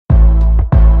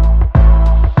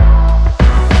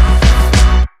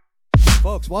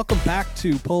folks. Welcome back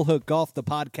to Pull Hook Golf, the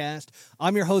podcast.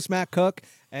 I'm your host, Matt Cook,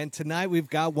 and tonight we've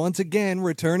got, once again,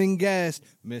 returning guest,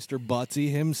 Mr.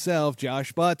 Butsy himself,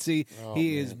 Josh Butsy.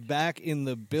 He is back in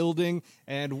the building,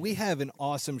 and we have an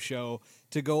awesome show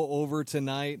to go over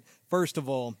tonight. First of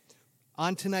all,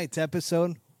 on tonight's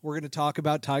episode, we're going to talk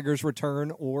about Tiger's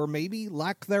return, or maybe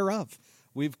lack thereof.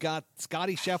 We've got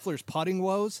Scottie Scheffler's putting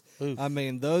woes. Oof. I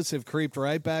mean, those have creeped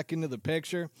right back into the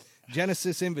picture.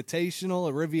 Genesis Invitational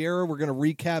at Riviera. We're going to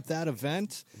recap that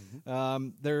event.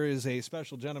 There is a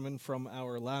special gentleman from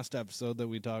our last episode that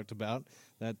we talked about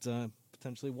that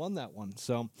potentially won that one.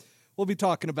 So we'll be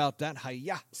talking about that.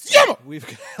 Hi-ya. We've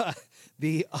got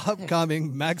the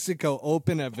upcoming Mexico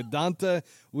Open at Vedanta.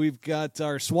 We've got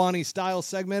our Swanee style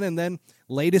segment, and then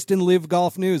latest in Live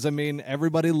Golf news. I mean,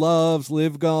 everybody loves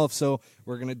Live Golf, so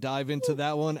we're going to dive into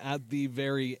that one at the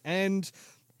very end.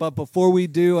 But before we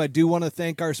do, I do want to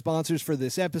thank our sponsors for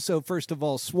this episode. First of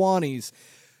all, Swannies.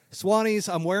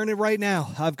 Swannies, I'm wearing it right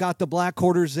now. I've got the black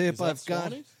quarter zip. This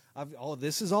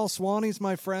is all Swannies,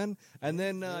 my friend. And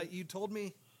then you told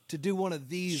me to do one of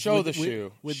these. Show the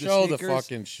shoe. Show the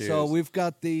fucking shoes. So we've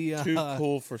got the... Too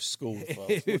cool for school,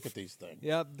 folks. Look at these things.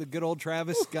 Yep, the good old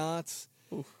Travis Scotts,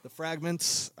 the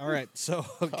fragments. All right, so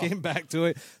came back to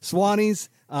it. Swannies,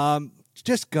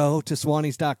 just go to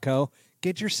swannies.co.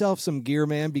 Get yourself some gear,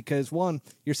 man, because, one,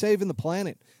 you're saving the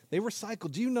planet. They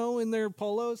recycle. Do you know in their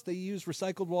polos they use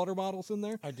recycled water bottles in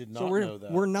there? I did not know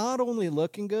that. We're not only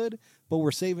looking good, but we're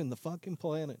saving the fucking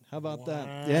planet. How about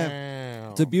that?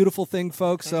 Yeah. It's a beautiful thing,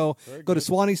 folks. So go to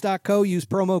swannies.co, use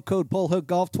promo code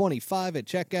PullHookGolf25 at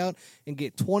checkout, and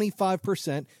get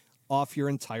 25% off your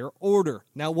entire order.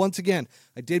 Now, once again,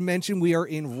 I did mention we are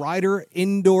in Ryder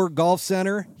Indoor Golf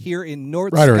Center here in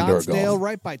North Scottsdale,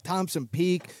 right by Thompson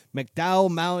Peak, McDowell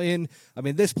Mountain. I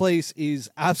mean, this place is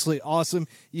absolutely awesome.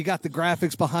 You got the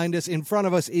graphics behind us. In front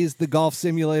of us is the golf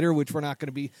simulator, which we're not going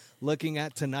to be looking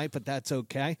at tonight, but that's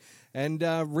okay. And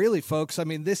really, folks, I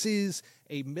mean, this is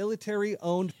a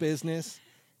military-owned business,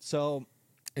 so...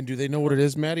 And do they know what it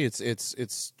is, Maddie?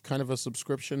 It's kind of a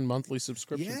monthly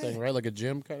subscription thing, right? Like a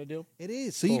gym kind of deal? It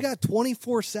is. So you got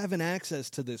 24/7 access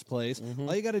to this place.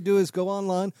 All you got to do is go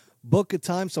online, book a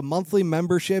time, some monthly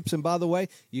memberships. And by the way,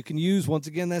 you can use, once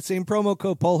again, that same promo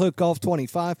code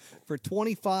PullHookGolf25 for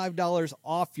 $25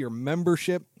 off your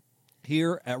membership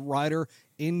here at Ryder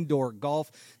Indoor Golf.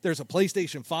 There's a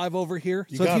PlayStation 5 over here.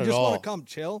 So if you just want to come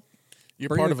chill.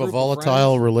 You're part of a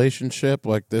volatile relationship,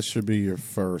 like this should be your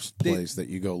first place that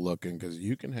you go looking because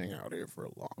you can hang out here for a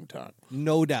long time.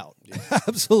 No doubt. Yeah.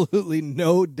 Absolutely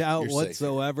no doubt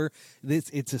whatsoever.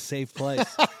 It's a safe place.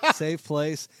 Safe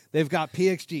place. They've got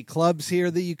PXG clubs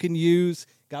here that you can use.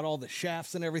 Got all the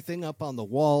shafts and everything up on the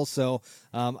wall. So,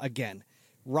 again,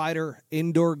 Ryder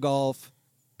Indoor Golf.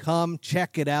 Come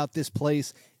check it out. This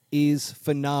place is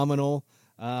phenomenal.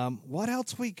 What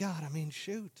else we got? I mean,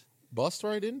 shoot. Bust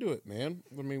right into it, man.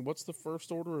 I mean, what's the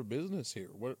first order of business here?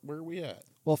 Where are we at?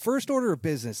 Well, first order of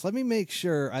business. Let me make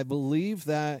sure. I believe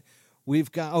that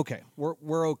we've got... Okay,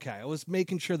 we're okay. I was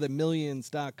making sure that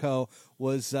Millions.co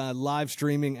was live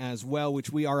streaming as well, which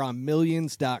we are on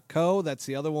Millions.co. That's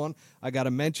the other one I got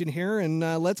to mention here. And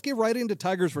let's get right into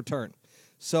Tiger's return.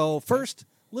 So first...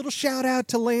 Little shout out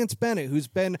to Lance Bennett, who's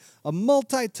been a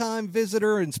multi-time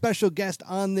visitor and special guest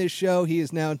on this show. He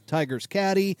is now Tiger's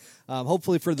caddy,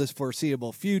 hopefully for this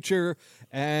foreseeable future.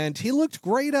 And he looked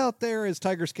great out there as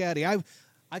Tiger's caddy.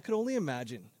 I could only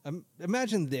imagine.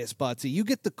 Imagine this, Butsy. You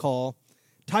get the call.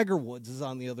 Tiger Woods is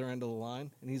on the other end of the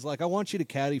line, and he's like, I want you to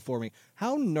caddy for me.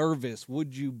 How nervous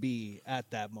would you be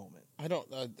at that moment?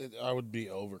 I would be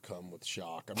overcome with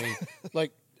shock. I mean,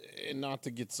 like... And not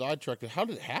to get sidetracked, how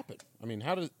did it happen? I mean,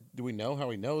 do we know how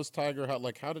he knows Tiger?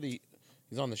 How did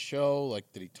he's on the show? Like,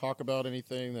 did he talk about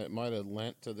anything that might have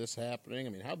lent to this happening? I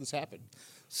mean, how did this happen?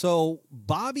 So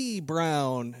Bobby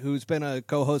Brown, who's been a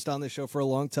co-host on this show for a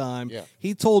long time,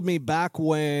 he told me back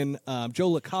when Joe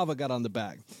LaCava got on the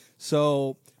bag.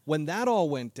 So when that all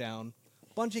went down,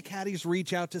 a bunch of caddies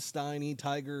reach out to Steiny,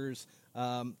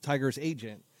 Tiger's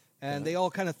agent, and they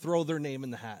all kind of throw their name in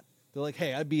the hat. They're like,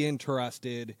 hey, I'd be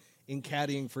interested in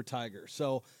caddying for Tiger.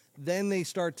 So then they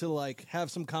start to, like, have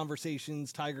some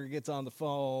conversations. Tiger gets on the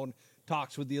phone,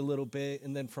 talks with you a little bit,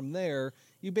 and then from there,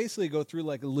 you basically go through,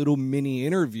 like, a little mini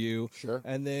interview. Sure.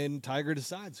 And then Tiger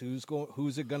decides who's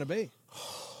it going to be.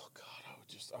 Oh,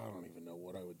 God, I don't even know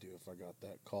what I would do if I got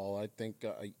that call. I think,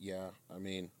 I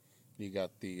mean... You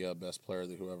got the best player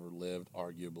who ever lived,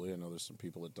 arguably. I know there's some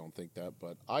people that don't think that,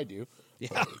 but I do.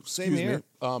 Yeah, same here.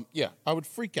 I would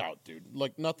freak out, dude.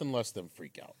 Like, nothing less than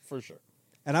freak out, for sure.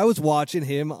 And I was watching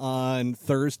him on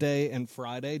Thursday and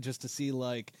Friday just to see,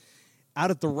 like, out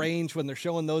at the range when they're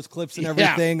showing those clips and Yeah,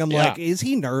 everything. I'm yeah. like, is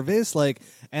he nervous? Like,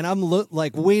 and I'm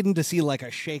like waiting to see like a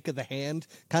shake of the hand,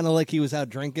 kind of like he was out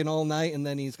drinking all night and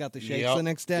then he's got the shakes Yep, the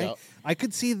next day. yep. I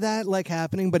could see that like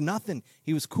happening, but nothing.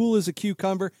 He was cool as a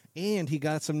cucumber, and he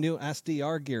got some new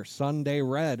SDR gear, Sunday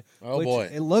Red. Oh, which boy.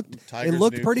 it looked Tiger's new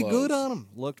pretty clothes. good on him.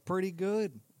 Looked pretty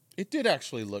good. It did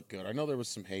actually look good. I know there was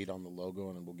some hate on the logo,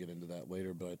 and we'll get into that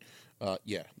later. But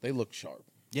yeah, they look sharp.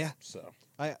 Yeah, So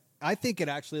I think it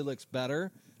actually looks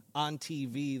better on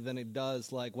TV than it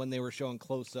does like when they were showing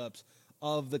close-ups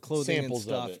of the clothing Samples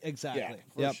and of stuff. it. Exactly.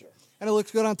 Yeah, for sure. And it looks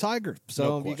good on Tiger.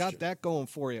 So No you got question. that going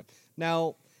for you.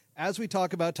 Now, as we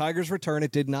talk about Tiger's return,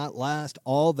 it did not last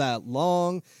all that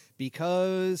long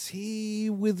because he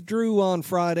withdrew on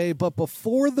Friday. But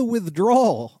before the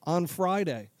withdrawal on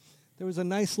Friday, there was a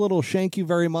nice little "shank you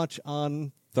very much"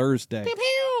 on Thursday. Pew,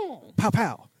 pew. Pow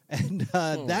pow. And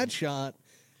that shot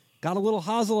got a little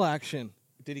hosel action.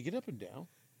 Did he get up and down?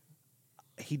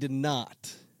 He did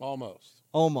not. Almost.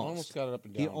 Almost. Almost got it up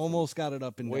and down. He almost got it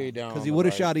up and Way down. down Because on he the would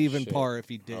have right. shot even Shit. par if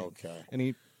he did. Okay. And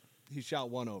he shot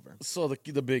one over. So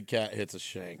the big cat hits a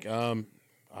shank.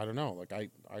 I don't know. Like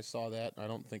I saw that. I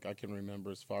don't think I can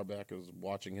remember as far back as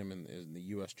watching him in the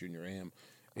U.S. Junior Am.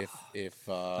 If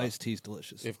Iced tea's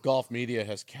delicious. if golf media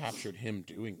has captured him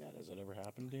doing that, has it ever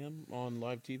happened to him on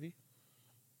live TV?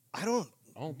 I don't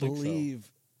think so.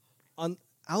 believe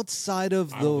outside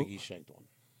of I don't think the he shanked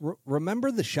one.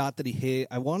 remember the shot that he hit.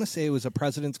 I want to say it was a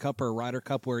President's Cup or a Ryder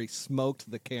Cup where he smoked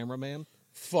the cameraman.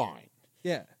 Fine.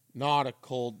 Yeah, Not a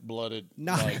cold-blooded,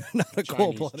 not like, not a Chinese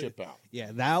cold-blooded chip out.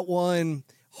 Yeah, that one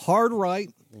hard right,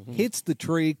 Mm-hmm. hits the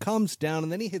tree, comes down,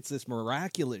 and then he hits this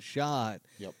miraculous shot.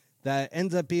 Yep. That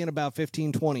ends up being about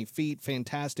 15, 20 feet.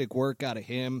 Fantastic work out of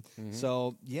him. Mm-hmm.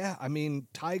 So, yeah, I mean,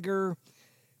 Tiger,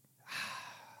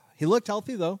 he looked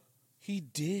healthy, though. He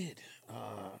did.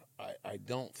 I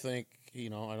don't think I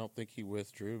don't think he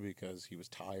withdrew because he was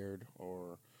tired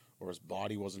or his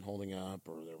body wasn't holding up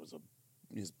or there was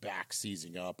his back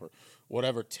seizing up or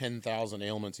whatever 10,000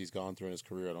 ailments he's gone through in his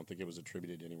career. I don't think it was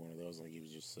attributed to any one of those. I think he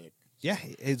was just sick. Yeah,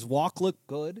 his walk looked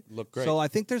good. Looked great. So I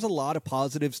think there's a lot of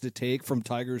positives to take from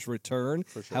Tiger's return.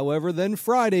 For sure. However, then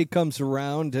Friday comes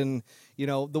around, and,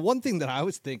 the one thing that I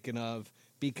was thinking of,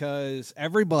 because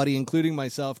everybody, including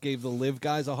myself, gave the Live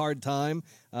guys a hard time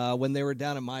when they were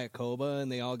down in Mayakoba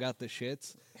and they all got the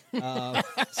shits.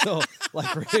 So,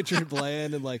 like Richard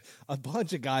Bland and like a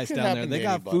bunch of guys Could down there, happen they to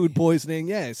got anybody. food poisoning.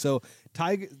 Yeah, so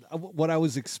Tiger, what I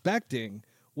was expecting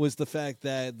was the fact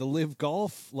that the Live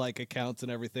Golf like accounts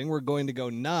and everything were going to go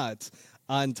nuts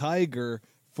on Tiger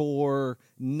for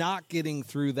not getting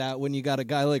through that when you got a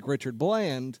guy like Richard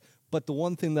Bland. But the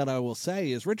one thing that I will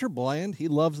say is Richard Bland, he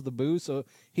loves the booze, so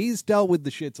he's dealt with the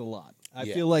shits a lot. I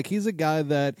Yeah. feel like he's a guy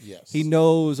that Yes. he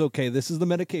knows, okay, this is the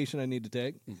medication I need to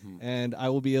take, Mm-hmm. and I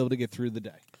will be able to get through the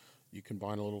day. You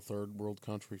combine a little third world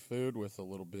country food with a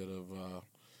little bit of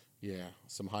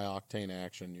some high octane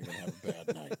action, you're gonna have a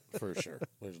bad night for sure.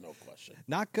 There's no question.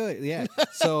 Not good, yeah.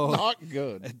 So Not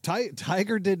good.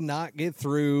 Tiger did not get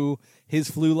through his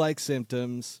flu-like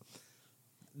symptoms.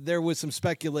 There was some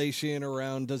speculation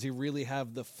around, does he really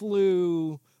have the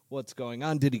flu? What's going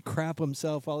on? Did he crap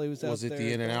himself while he was out Was there? it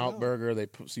the In-N-Out Don't know. burger?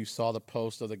 You saw the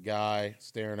post of the guy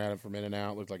staring at him from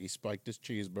In-N-Out. Looked like he spiked his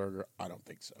cheeseburger. I don't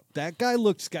think so. That guy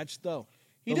looked sketched, though.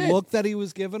 He the did. look that he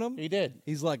was giving him, He did.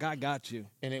 he's like, I got you.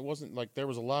 And it wasn't like there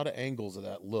was a lot of angles of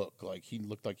that look. Like he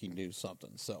looked like he knew something.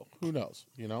 So who knows?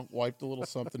 Wiped a little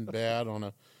something bad on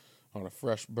a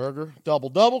fresh burger.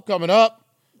 Double coming up.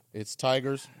 It's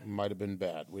Tigers. Might have been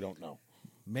bad. We don't know.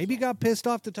 Maybe he got pissed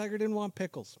off that Tiger didn't want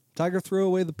pickles. Tiger threw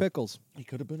away the pickles. He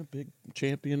could have been a big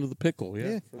champion of the pickle.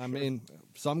 Yeah. I mean,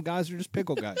 some guys are just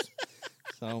pickle guys.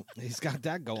 So he's got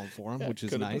that going for him, which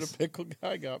is Could have been nice. a pickle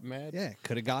guy. Got mad. Yeah,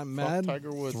 could have gotten Fuck mad.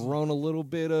 Tiger Woods. Thrown a little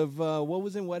bit of what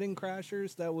was in Wedding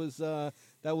Crashers? That was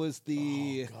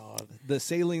the God. the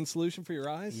saline solution for your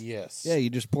eyes. Yes. Yeah, you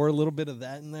just pour a little bit of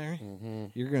that in there. Mm-hmm.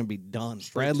 You're gonna be done.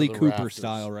 Straight Bradley to the Cooper rafters.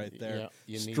 style, right there. Yeah,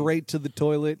 you need- Straight to the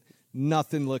toilet.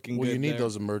 Nothing looking Well, good. you need there.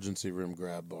 those emergency room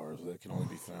grab bars that can only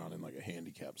be found in like a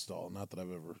handicap stall. Not that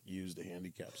I've ever used a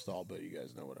handicap stall, but you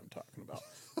guys know what I'm talking about.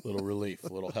 Little relief,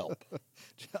 a little help.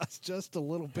 just a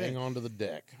little bit. Hang on to the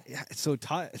deck. Yeah, so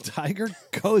Tiger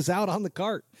goes out on the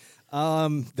cart.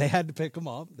 They had to pick him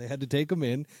up. They had to take him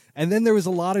in. And then there was a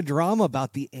lot of drama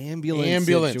about the ambulance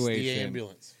situation. The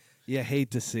ambulance. You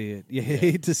hate to see it. You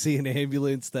hate to see an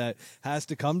ambulance that has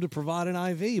to come to provide an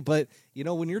IV. But,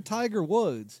 when you're Tiger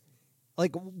Woods,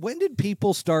 like, when did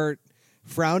people start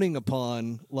frowning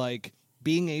upon, like,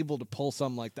 being able to pull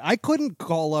something like that. I couldn't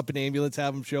call up an ambulance,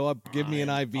 have them show up, give me an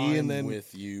IV, and then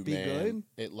with you, be man.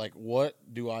 good. What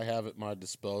do I have at my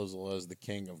disposal as the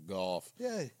king of golf?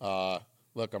 Yeah.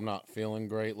 Look, I'm not feeling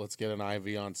great. Let's get an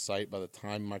IV on site by the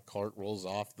time my cart rolls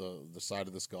off the side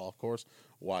of this golf course.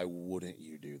 Why wouldn't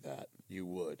you do that? You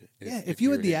would. If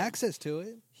you had the access to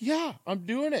it. Yeah, I'm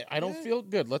doing it. I don't feel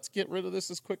good. Let's get rid of this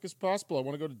as quick as possible. I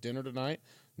want to go to dinner tonight.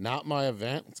 Not my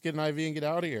event. Let's get an IV and get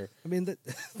out of here. I mean,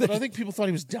 but I think people thought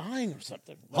he was dying or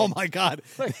something. Oh, my God.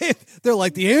 They're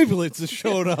like, the ambulance has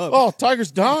showed up. Oh,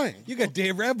 Tiger's dying. You got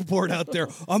Dave Rappaport out there.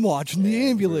 I'm watching the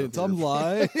ambulance. I'm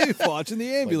live watching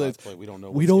the ambulance. We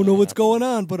don't know what's going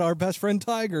on, but our best friend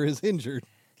Tiger is injured.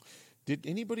 Did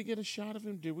anybody get a shot of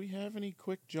him? Did we have any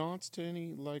quick jaunts to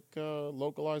any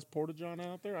localized porta-john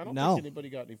out there? I don't think anybody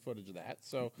got any footage of that.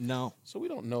 So we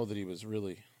don't know that he was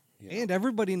really. And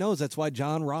everybody knows that's why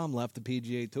John Rahm left the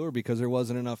PGA Tour, because there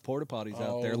wasn't enough porta potties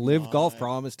out there. Live Golf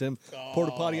promised him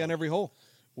porta potty on every hole.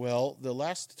 Well, the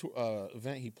last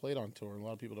event he played on tour, and a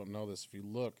lot of people don't know this. If you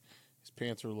look, his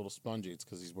pants are a little spongy. It's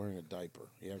because he's wearing a diaper.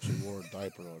 He actually wore a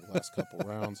diaper over the last couple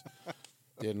rounds.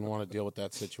 Didn't want to deal with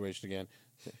that situation again.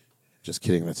 Just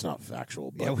kidding. That's not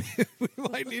factual. But we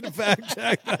might need to fact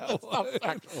check that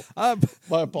one.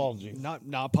 My apology.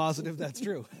 Not positive that's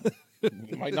true.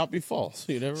 It might not be false.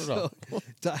 You never know.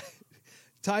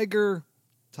 Tiger.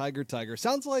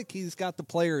 Sounds like he's got the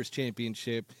Players'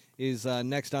 Championship is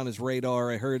next on his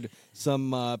radar. I heard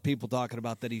some people talking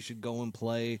about that he should go and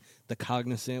play the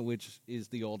Cognizant, which is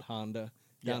the old Honda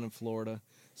down in Florida.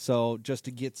 So just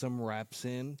to get some reps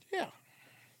in. Yeah.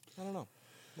 I don't know.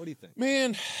 What do you think?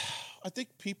 Man, I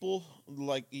think people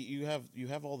like you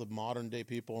have all the modern day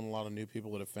people and a lot of new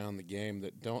people that have found the game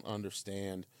that don't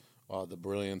understand the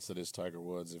brilliance that is Tiger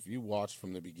Woods. If you watched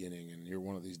from the beginning and you're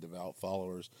one of these devout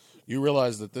followers, you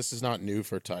realize that this is not new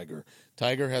for Tiger.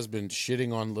 Tiger has been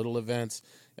shitting on little events.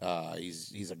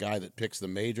 He's a guy that picks the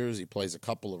majors. He plays a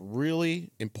couple of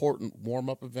really important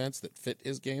warm-up events that fit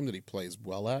his game that he plays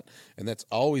well at, and that's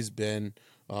always been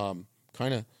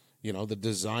kind of the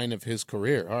design of his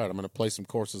career. All right, I'm going to play some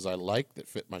courses I like that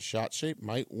fit my shot shape.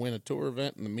 Might win a tour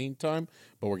event in the meantime,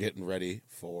 but we're getting ready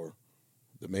for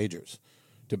the majors.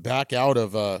 To back out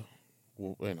of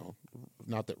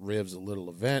not that Riv's a little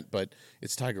event, but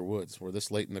it's Tiger Woods. We're this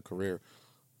late in the career.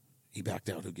 He backed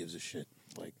out. Who gives a shit?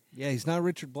 He's not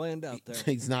Richard Bland out there.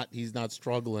 He's not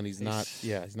struggling. He's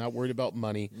not worried about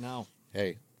money. No.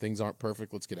 Hey, things aren't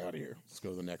perfect. Let's get out of here. Let's go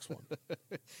to the next one.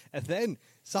 And then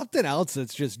something else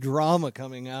that's just drama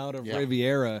coming out of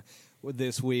Riviera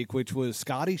this week, which was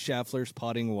Scottie Scheffler's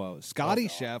putting woes. Scottie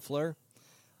Scheffler,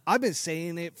 I've been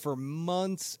saying it for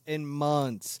months and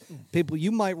months. People,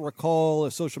 you might recall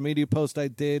a social media post I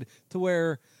did to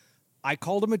where I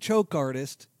called him a choke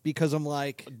artist because I'm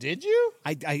like, did you?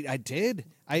 I did.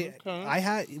 I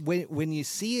had when you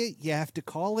see it, you have to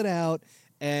call it out.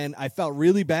 And I felt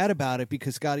really bad about it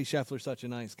because Scottie Scheffler's such a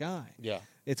nice guy. Yeah.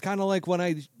 It's kind of like when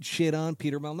I shit on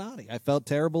Peter Malnati. I felt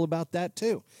terrible about that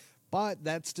too. But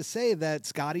that's to say that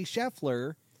Scottie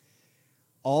Scheffler,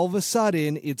 all of a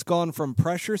sudden, it's gone from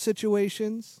pressure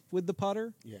situations with the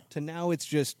putter to now it's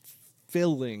just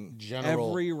filling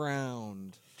every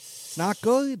round. It's not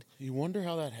good. You wonder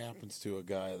how that happens to a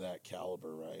guy of that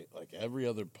caliber, right? Like every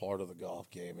other part of the golf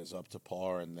game is up to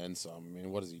par and then some. I mean,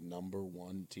 what is he, number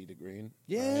one tee to green?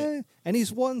 Yeah, right? And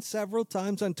he's won several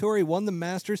times on tour. He won the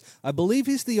Masters. I believe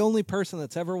he's the only person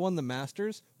that's ever won the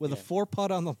Masters with a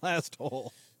 4-putt on the last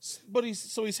hole. But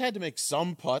he's had to make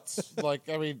some putts. But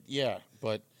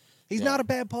he's not a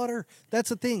bad putter. That's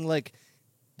the thing. Like,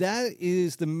 that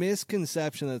is the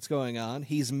misconception that's going on.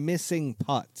 He's missing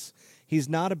putts. He's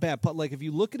not a bad putt. Like, if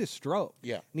you look at his stroke,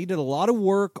 and he did a lot of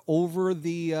work over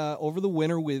the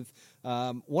winter with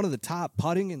one of the top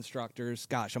putting instructors.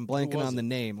 Gosh, I'm blanking on the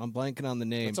name.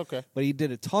 That's okay. But he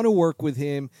did a ton of work with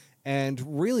him,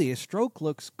 and really, his stroke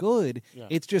looks good. Yeah.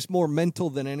 It's just more mental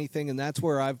than anything, and that's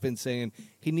where I've been saying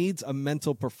he needs a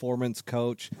mental performance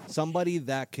coach, somebody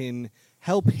that can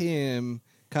help him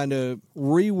kind of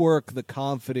rework the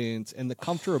confidence and the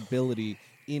comfortability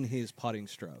in his putting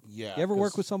stroke. Yeah. You ever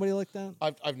work with somebody like that?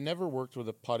 I've never worked with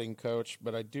a putting coach,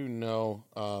 but I do know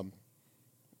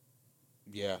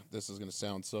this is going to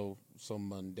sound so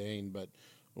mundane, but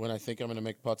when I think I'm going to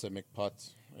make putts, I make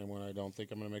putts. And when I don't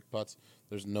think I'm going to make putts,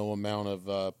 there's no amount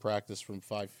of practice from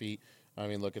 5 feet. I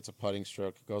mean, look, it's a putting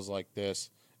stroke. It goes like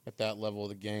this. At that level of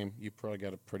the game, you probably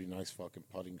got a pretty nice fucking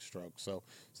putting stroke. So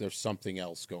there's something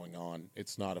else going on.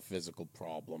 It's not a physical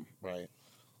problem, right?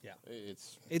 Yeah.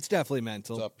 It's definitely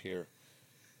mental. It's up here.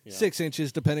 Yeah. 6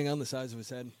 inches, depending on the size of his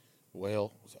head.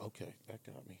 Well, okay, that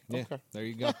got me. Yeah, okay. There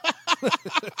you go.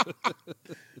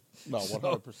 No,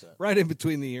 100%. Right in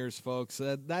between the ears, folks.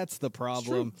 That's the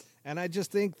problem. And I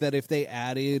just think that if they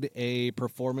added a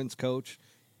performance coach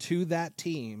to that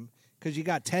team, because you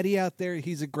got Teddy out there,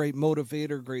 he's a great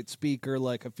motivator, great speaker.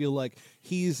 Like, I feel like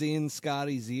he's in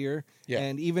Scottie's ear. Yeah.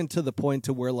 And even to the point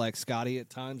to where, like, Scottie at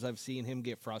times, I've seen him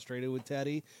get frustrated with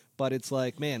Teddy. But it's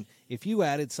like, man, if you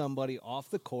added somebody off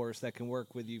the course that can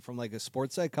work with you from, like, a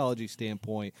sports psychology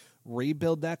standpoint,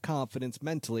 rebuild that confidence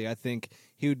mentally, I think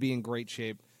he would be in great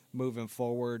shape moving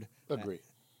forward. Agree.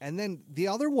 And then the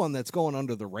other one that's going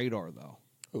under the radar, though.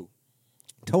 Who?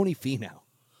 Tony Finau.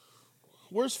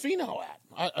 Where's Finau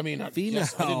at? I mean, Finau.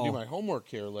 yes, I didn't do my homework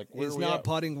here. Like, where He's are we not at?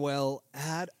 putting well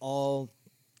at all.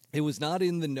 It was not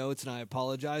in the notes, and I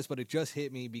apologize, but it just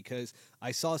hit me because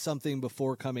I saw something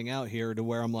before coming out here to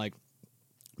where I'm like,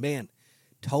 man,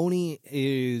 Tony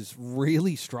is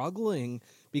really struggling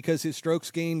because his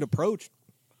strokes gained approach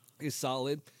is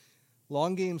solid,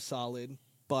 long game solid,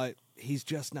 but he's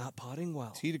just not putting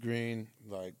well. Tee to green,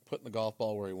 like putting the golf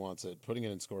ball where he wants it, putting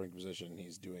it in scoring position.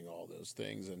 He's doing all those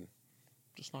things and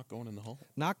just not going in the hole.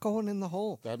 Not going in the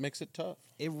hole. That makes it tough.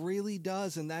 It really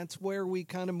does, and that's where we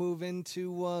kind of move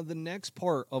into the next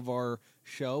part of our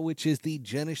show, which is the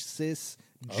Genesis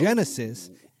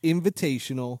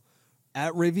Invitational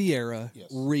at Riviera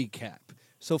recap.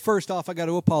 So first off, I got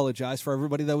to apologize for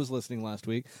everybody that was listening last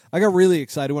week. I got really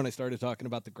excited when I started talking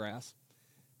about the grass,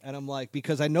 and I'm like,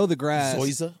 because I know the grass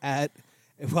Zoysia?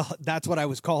 well, that's what I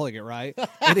was calling it, right?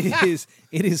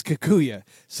 It is Kikuya.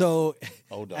 So,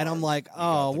 and I'm like,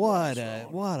 oh, what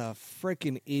a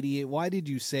freaking idiot! Why did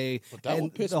you say? But that will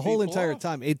piss the whole people entire off.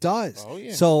 time it does. Oh,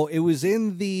 yeah. So it was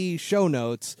in the show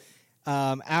notes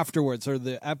afterwards, or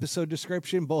the episode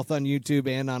description, both on YouTube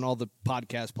and on all the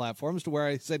podcast platforms, to where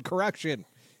I said correction.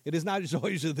 It is not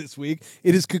Zoysia this week.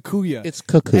 It is Kikuya. It's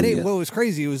Kikuya. And what was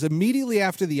crazy, it was immediately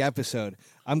after the episode.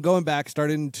 I'm going back,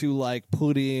 starting to like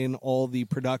put in all the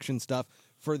production stuff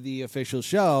for the official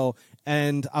show,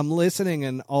 and I'm listening,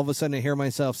 and all of a sudden I hear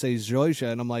myself say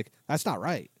Zoysia, and I'm like, that's not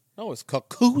right. No, it's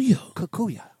Kikuya.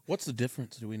 Kikuya. What's the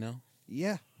difference? Do we know?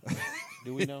 Yeah.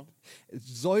 Do we know?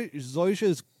 Zoysia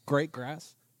is great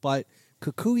grass, but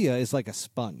Kikuya is like a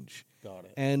sponge. Got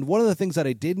it. And one of the things that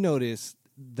I did notice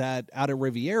that out of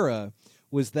Riviera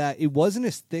was that it wasn't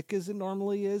as thick as it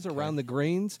normally is around the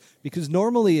greens, because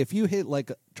normally if you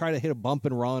try to hit a bump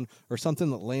and run or something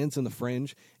that lands in the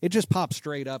fringe, it just pops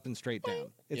straight up and straight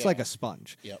down. It's like a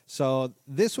sponge. Yep. So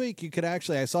this week you could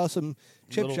actually, I saw some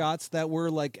chip shots that were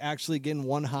like actually getting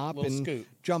one hop and scoot.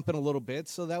 jumping a little bit.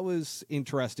 So that was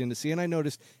interesting to see. And I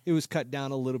noticed it was cut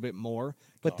down a little bit more.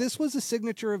 But this was a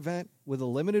signature event with a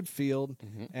limited field,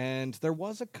 and there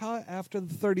was a cut after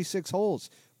the 36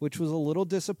 holes, which was a little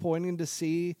disappointing to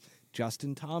see.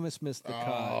 Justin Thomas missed the cut.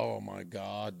 Oh, my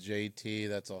God,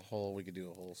 JT. We could do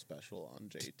a whole special on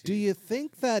JT. Do you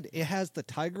think that it has the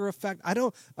Tiger effect?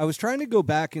 I was trying to go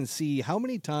back and see how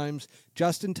many times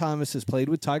Justin Thomas has played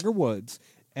with Tiger Woods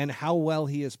and how well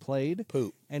he has played.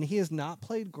 Poop. And he has not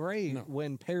played great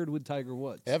when paired with Tiger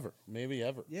Woods. Ever. Maybe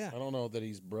ever. Yeah. I don't know that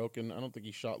he's broken. I don't think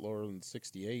he shot lower than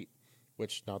 68,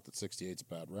 which, not that 68's a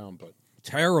bad round, but.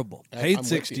 Terrible. I'm Hate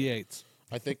with you. 68s.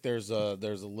 I think there's a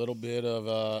little bit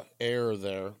of air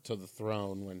there to the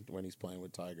throne when he's playing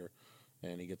with Tiger,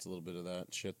 and he gets a little bit of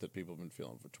that shit that people have been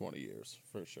feeling for 20 years,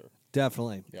 for sure.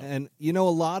 Definitely. Yep. And, a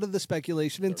lot of the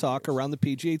speculation and talk around the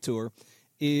PGA Tour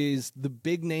is the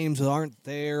big names aren't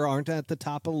at the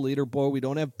top of the leaderboard. We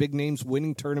don't have big names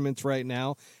winning tournaments right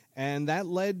now. And that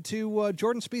led to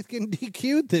Jordan Spieth getting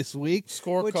DQ'd this week.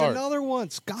 Scorecard. Which another one.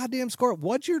 Goddamn score.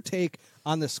 What's your take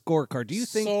on the scorecard? Do you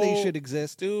think they should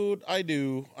exist? Dude, I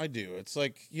do. It's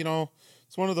like,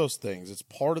 it's one of those things. It's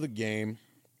part of the game.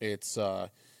 It's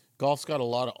golf's got a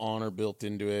lot of honor built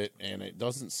into it, and it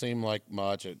doesn't seem like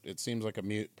much. It seems like a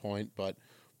moot point, but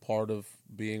part of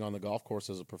being on the golf course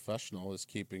as a professional is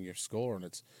keeping your score,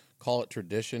 and call it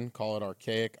tradition, call it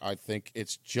archaic. I think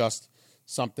it's just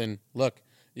something. Look,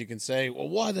 you can say, well,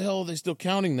 why the hell are they still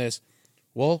counting this?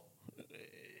 Well,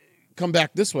 come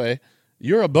back this way.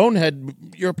 You're a bonehead.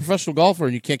 You're a professional golfer,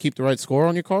 and you can't keep the right score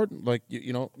on your card. Like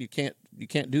you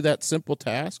can't do that simple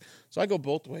task. So I go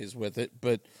both ways with it.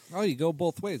 But you go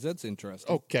both ways. That's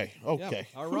interesting. Okay. Yeah.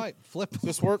 All right. Flip. Does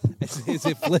this work? Is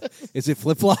it flip? Is it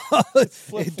flip flop?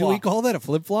 Do we call that a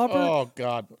flip flopper? Oh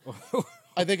God.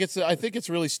 I think it's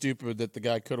really stupid that the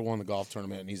guy could have won the golf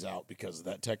tournament and he's out because of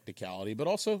that technicality. But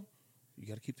also, you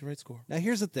got to keep the right score. Now,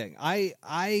 here's the thing.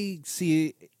 I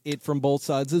see it from both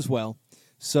sides as well.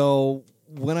 So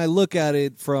when I look at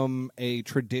it from a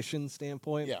tradition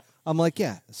standpoint, I'm like,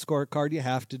 a scorecard, you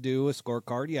have to do a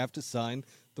scorecard. You have to sign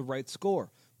the right score.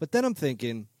 But then I'm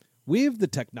thinking, we have the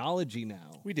technology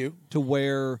now. We do. To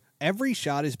where every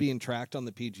shot is being tracked on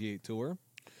the PGA Tour.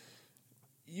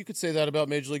 You could say that about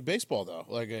Major League Baseball, though.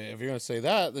 Like, if you're going to say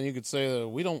that, then you could say that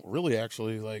we don't really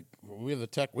actually, like, we have the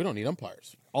tech. We don't need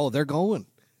umpires. Oh, they're going.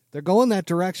 They're going that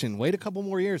direction. Wait a couple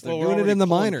more years. They're Well, doing it in the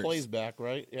minors. Plays back,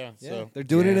 right? Yeah. So they're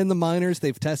doing it in the minors.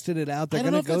 They've tested it out. They're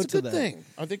going to go that's to a good that. thing.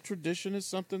 I think tradition is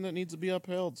something that needs to be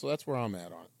upheld. So that's where I'm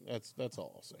at on it. That's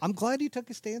all I'll say. I'm glad you took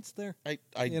a stance there. I'm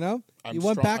you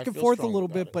went strong, back and forth a little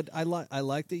about bit, it. but I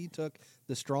like that you took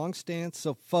the strong stance.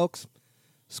 So, folks,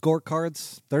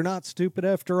 scorecards, they're not stupid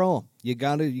after all. You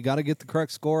gotta get the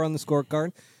correct score on the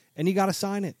scorecard, and you gotta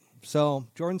sign it. So,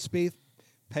 Jordan Spieth,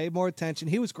 pay more attention.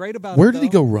 He was great about it. Where did he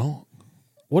go wrong?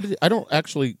 I don't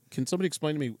actually. Can somebody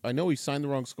explain to me? I know he signed the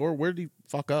wrong score. Where did he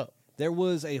fuck up? There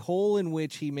was a hole in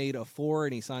which he made a 4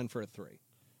 and he signed for a 3.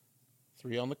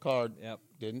 3 on the card. Yep.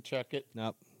 Didn't check it.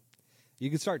 Nope. You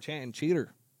can start chanting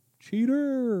cheater.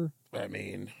 Cheater. I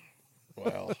mean,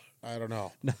 well, I don't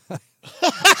know.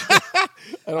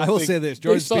 I will say this.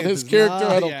 Jordan based on Spieth his is character,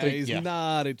 not, I don't think he's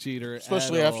not a cheater.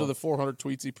 Especially at after all. the 400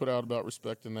 tweets he put out about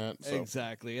respecting that. So.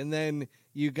 Exactly. And then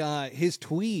you got his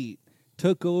tweet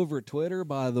took over Twitter,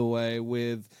 by the way,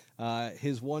 with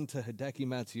his one to Hideki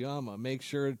Matsuyama. Make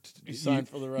sure you signed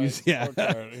for the right scorecard.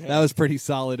 Yeah. That was pretty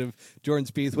solid of Jordan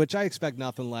Spieth, which I expect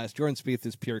nothing less. Jordan Spieth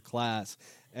is pure class.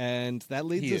 And that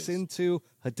leads us into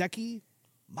Hideki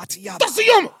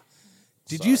Matsuyama.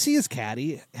 Did you see his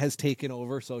caddy has taken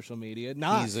over social media?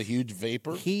 He's a huge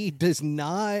vapor. He does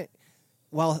not.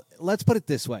 Well, let's put it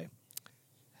this way.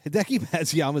 Hideki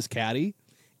Matsuyama's caddy,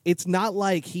 it's not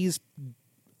like he's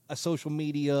a social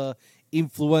media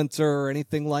influencer or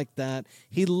anything like that.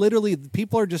 He literally,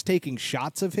 people are just taking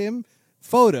shots of him,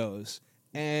 photos,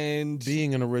 and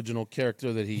being an original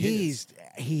character that he is.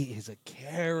 He is a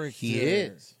character. He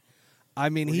is. I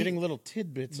mean, we're getting little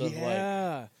tidbits of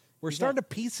we're starting to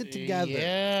piece it together,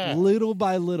 yeah, little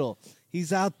by little.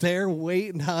 He's out there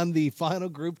waiting on the final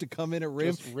group to come in at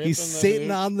rim. He's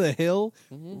sitting on the hill,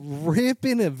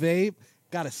 ripping a vape.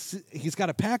 He's got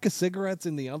a pack of cigarettes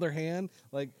in the other hand.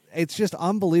 Like, it's just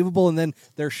unbelievable. And then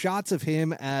there's shots of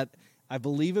him at, I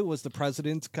believe it was the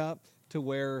President's Cup, to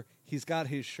where he's got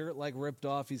his shirt like ripped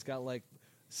off. He's got like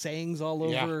sayings all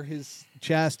over his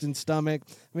chest and stomach.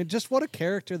 I mean, just what a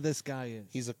character this guy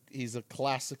is. He's a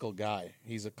classical guy.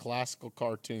 He's a classical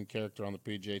cartoon character on the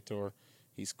PGA Tour.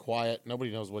 He's quiet.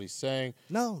 Nobody knows what he's saying.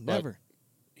 No, never.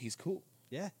 He's cool.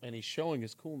 Yeah. And he's showing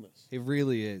his coolness. He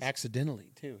really is.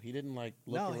 Accidentally, too. He didn't, look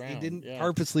around. No, he didn't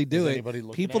purposely do it.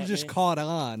 People just caught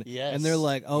on, and they're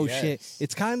like, oh, shit.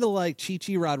 It's kind of like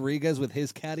Chichi Rodriguez with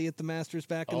his caddy at the Masters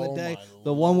back in the day.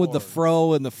 The one with the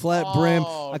fro and the flat brim.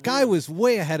 A guy was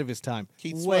way ahead of his time.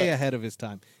 Way ahead of his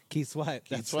time. Keith Sweat.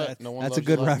 That's a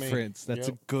good reference. That's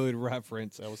a good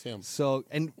reference. That was him. So,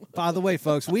 and by the way,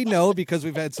 folks, we know because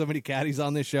we've had so many caddies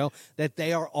on this show that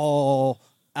they are all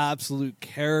absolute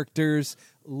characters.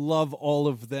 Love all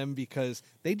of them because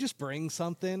they just bring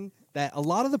something that a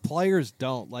lot of the players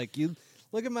don't. Like, you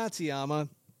look at Matsuyama.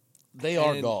 They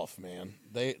are golf, man.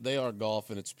 They are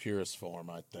golf in its purest form,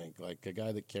 I think. Like a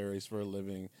guy that carries for a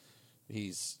living.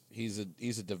 He's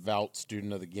a devout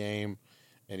student of the game,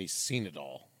 and he's seen it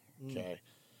all. Okay.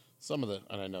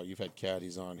 And I know you've had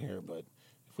caddies on here, but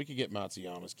if we could get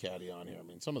Matsuyama's caddy on here, I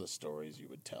mean, some of the stories you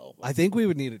would tell. I think we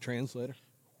would need a translator.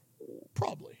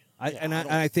 Probably.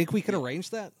 I think we could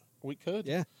arrange that. We could.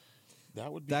 Yeah.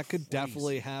 That would be That could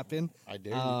definitely happen. I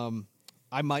do.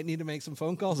 I might need to make some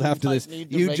phone calls after this.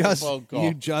 You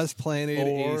just planted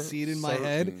a seed in my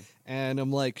head, and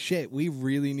I'm like, shit, we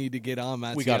really need to get on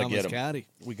Matsuyama's caddy.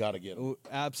 We got to get him.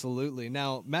 Absolutely.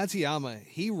 Now, Matsuyama,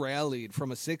 he rallied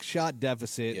from a 6-shot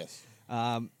deficit. Yes.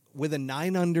 With a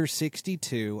 9 under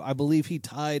 62. I believe he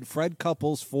tied Fred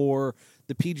Couples for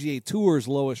the PGA Tour's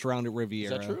lowest round at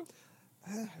Riviera. Is that true?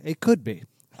 It could be.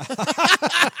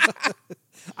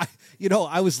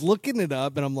 I was looking it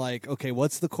up, and I'm like, okay,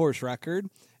 what's the course record?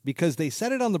 Because they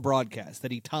said it on the broadcast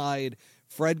that he tied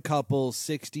Fred Couples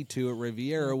 62 at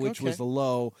Riviera, which was the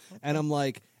low. Okay. And I'm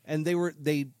like, and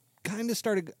they kind of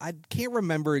started, I can't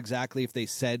remember exactly if they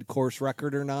said course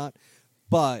record or not,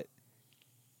 but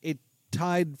it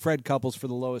tied Fred Couples for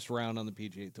the lowest round on the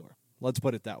PGA Tour. Let's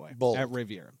put it that way. Bold. At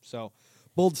Riviera. So,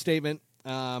 bold statement.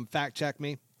 Fact check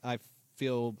me. I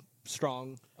feel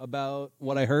strong about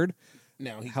what I heard.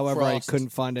 Now, however, I couldn't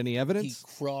find any evidence.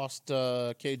 He crossed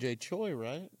KJ Choi,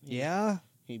 right?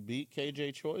 He beat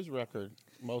KJ Choi's record,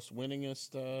 most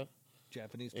winningest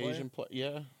Japanese player? Asian player.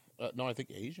 Yeah. No, I think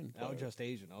Asian player. Oh, just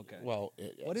Asian. Okay. Well,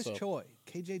 what is Choi?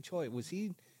 KJ Choi. Was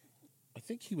he I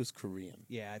think he was Korean.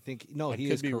 Yeah, I think no, I he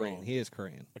could is be Korean. wrong. He is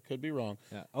Korean. I could be wrong.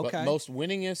 Yeah. But Okay. most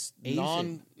winningest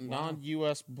Asian.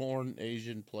 non-U.S. born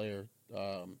Asian player.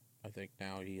 I think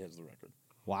now he has the record.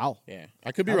 Wow. Yeah,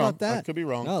 I could be How wrong. about that? I could be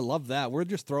wrong. No, I love that. We're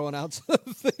just throwing out some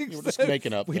things. We're just that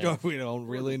making up. We yeah. don't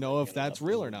really know if that's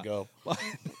real or not. Go.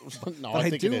 But No, I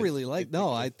think do it is. really like. No,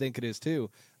 it I is. think it is too.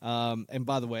 And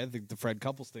by the way, I think the Fred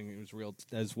Couples thing was real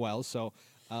as well. So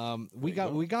we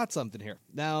got something here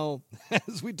now.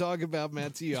 As we talk about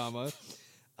Matsuyama,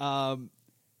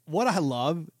 what I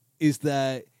love is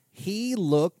that he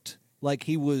looked like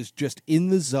he was just in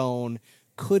the zone.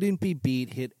 Couldn't be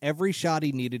beat, hit every shot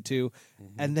he needed to.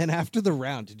 And then after the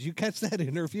round, did you catch that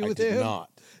interview with him? I did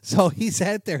not. So he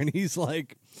sat there and he's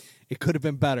like, it could have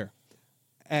been better.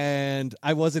 And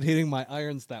I wasn't hitting my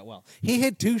irons that well. He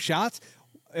hit 2 shots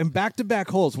and back-to-back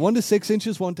holes, 1 to 6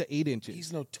 inches, 1 to 8 inches.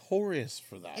 He's notorious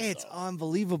for that. It's though.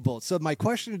 unbelievable. So my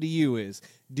question to you is,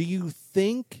 do you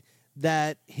think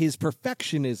that his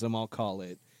perfectionism, I'll call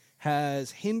it,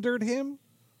 has hindered him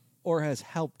or has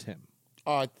helped him?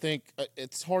 I think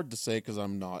it's hard to say because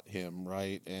I'm not him,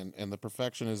 right? And the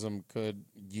perfectionism could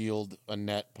yield a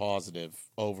net positive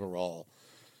overall.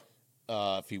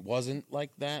 If he wasn't like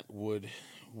that, would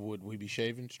we be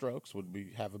shaving strokes? Would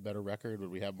we have a better record? Would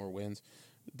we have more wins?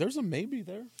 There's a maybe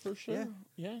there for sure.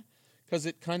 Yeah. Because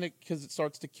it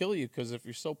starts to kill you. Because if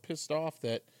you're so pissed off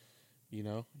that,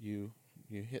 you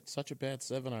hit such a bad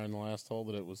 7-iron in the last hole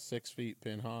that it was 6 feet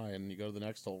pin high, and you go to the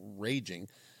next hole raging,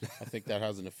 I think that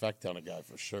has an effect on a guy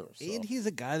for sure. So. And he's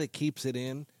a guy that keeps it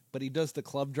in, but he does the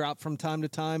club drop from time to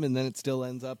time, and then it still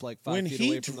ends up like 5 feet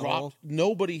away from the hole.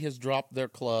 Nobody has dropped their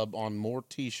club on more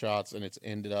tee shots, and it's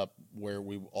ended up where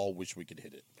we all wish we could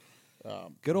hit it.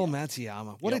 Good old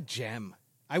Matsuyama. What a gem.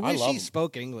 I wish love he him.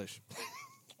 spoke English.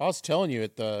 I was telling you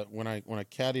when I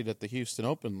caddied at the Houston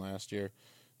Open last year,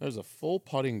 there's a full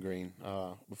putting green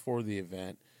before the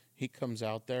event. He comes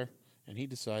out there and he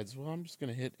decides, well, I'm just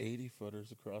going to hit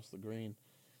 80-footers across the green,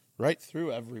 right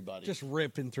through everybody. Just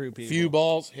ripping through people. Few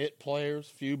balls hit players,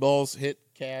 few balls hit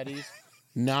caddies.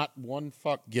 Not one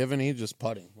fuck given. He's just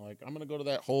putting. Like, I'm going to go to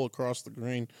that hole across the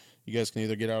green. You guys can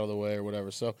either get out of the way or whatever.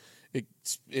 So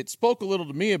it spoke a little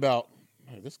to me about,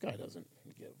 hey, this guy doesn't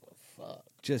give a fuck.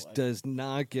 Just does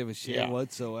not give a shit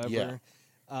whatsoever. Yeah.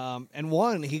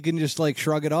 And he can just like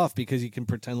shrug it off because he can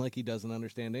pretend like he doesn't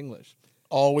understand English.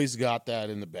 Always got that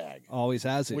in the bag. Always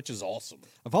has it. Which is awesome.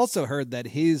 I've also heard that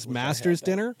his Masters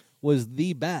dinner was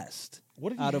the best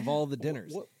out of all the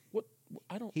dinners. What?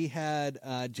 I don't. He had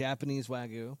Japanese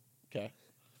Wagyu. Okay.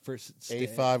 For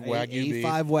A5 Wagyu beef.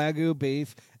 A5 Wagyu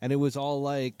beef, and it was all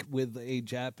like with a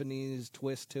Japanese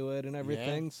twist to it and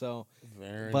everything. Yeah. So,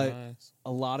 Very but nice.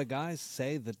 a lot of guys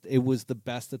say that it was the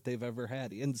best that they've ever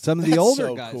had, and some of the older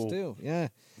so guys cool. too. Yeah,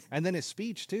 and then his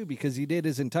speech too, because he did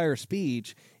his entire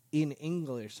speech in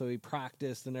English, so he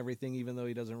practiced and everything, even though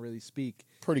he doesn't really speak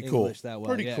Pretty cool. English that well.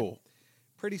 Pretty Yeah. cool.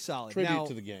 Pretty solid. Tribute now,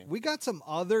 to the game. We got some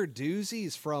other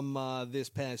doozies from this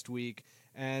past week,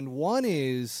 and one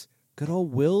is good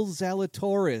old Will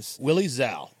Zalatoris. Willie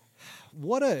Zal.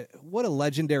 What a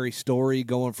legendary story,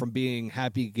 going from being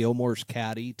Happy Gilmore's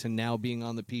caddy to now being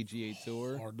on the PGA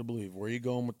Tour. Hard to believe. Where are you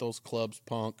going with those clubs,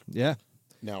 punk? Yeah.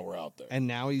 Now we're out there. And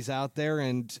now he's out there,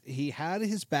 and he had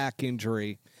his back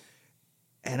injury.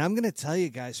 And I'm going to tell you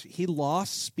guys, he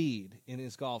lost speed in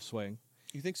his golf swing.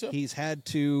 You think so? He's had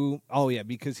to,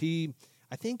 because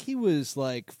I think he was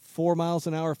like 4 miles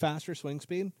an hour faster swing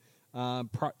speed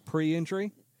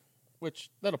pre-injury. Which,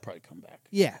 that'll probably come back.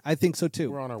 Yeah, I think so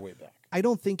too. We're on our way back. I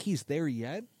don't think he's there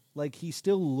yet. Like, he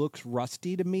still looks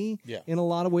rusty to me Yeah. in a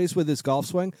lot of ways with his golf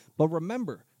swing. But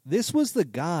remember, this was the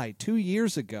guy 2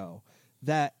 years ago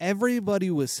that everybody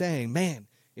was saying, man,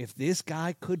 if this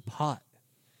guy could putt.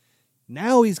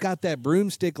 Now he's got that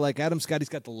broomstick like Adam Scott. He's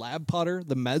got the lab putter,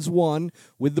 the Mez 1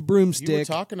 with the broomstick. You were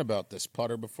talking about this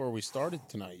putter before we started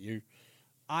tonight.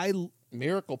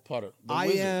 Miracle putter.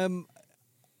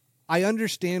 I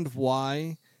understand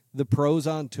why the pros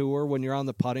on tour, when you're on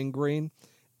the putting green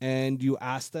and you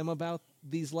ask them about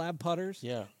these lab putters,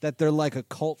 that they're like a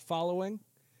cult following.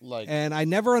 And I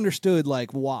never understood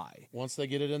why. Once they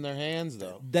get it in their hands,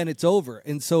 though, then it's over.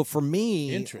 And so for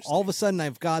me, all of a sudden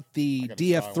I've got the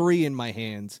DF3 in my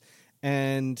hands.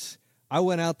 And I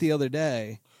went out the other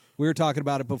day. We were talking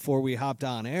about it before we hopped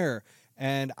on air.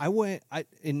 And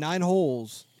in 9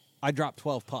 holes, I dropped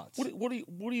 12 putts. What do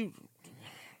you?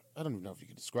 I don't even know if you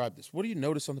can describe this. What do you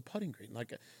notice on the putting green?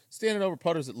 Like standing over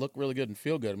putters that look really good and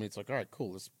feel good. I mean, it's like, all right,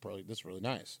 cool. This is really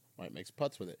nice. Might make some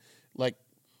putts with it. Like,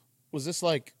 was this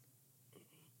like?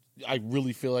 I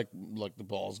really feel like the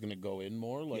ball's going to go in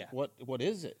more. Like, what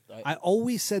is it? I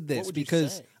always said this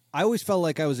because I always felt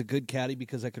like I was a good caddy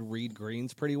because I could read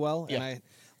greens pretty well. Yeah. And I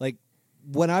like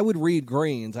when I would read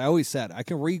greens, I always said I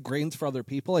can read greens for other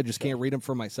people. I just can't read them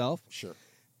for myself. Sure.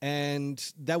 And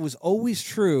that was always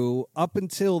true up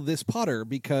until this putter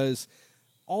because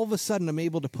all of a sudden I'm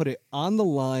able to put it on the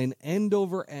line, end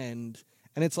over end.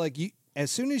 And it's like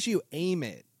as soon as you aim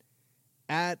it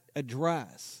at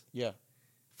address, Yeah.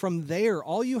 from there,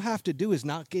 all you have to do is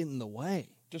not get in the way.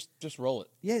 Just roll it.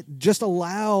 Yeah, just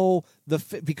allow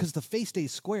because the face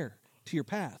stays square to your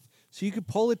path. So you could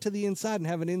pull it to the inside and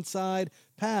have an inside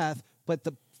path, but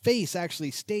the face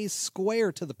actually stays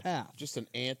square to the path. Just an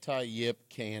anti-yip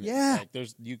cannon. Yeah. Like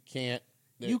you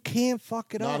can't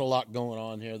fuck it up. Not a lot going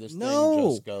on here. This thing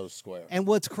just goes square. And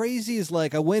what's crazy is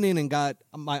like I went in and got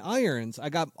my irons. I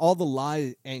got all the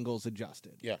lie angles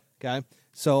adjusted. Yeah. Okay.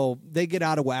 So they get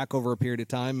out of whack over a period of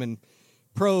time. And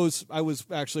pros, I was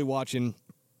actually watching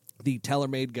the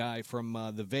TaylorMade guy from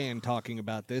the van talking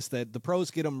about this, that the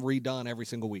pros get them redone every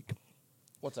single week.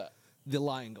 What's that? The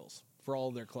lie angles for all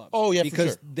of their clubs. Oh, yeah,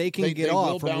 because for sure. they can get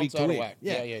off from week to week.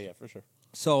 Yeah, for sure.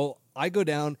 So I go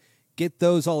down, get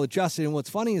those all adjusted. And what's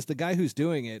funny is the guy who's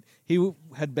doing it, he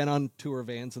had been on tour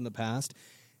vans in the past.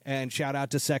 And shout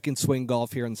out to Second Swing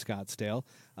Golf here in Scottsdale.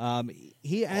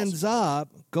 He ends up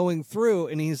going through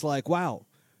and he's like, wow,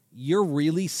 you're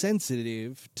really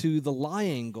sensitive to the lie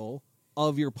angle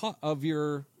of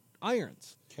your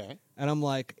irons. Okay. And I'm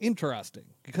like, interesting.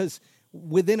 Because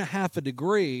within a half a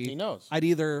degree, he knows. I'd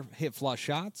either hit flush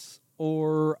shots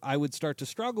or I would start to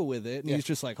struggle with it. And he's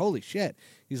just like, holy shit.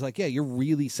 He's like, yeah, you're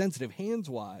really sensitive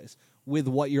hands-wise with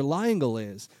what your lie angle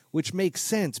is, which makes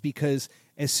sense because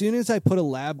as soon as I put a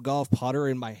Lab Golf putter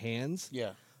in my hands,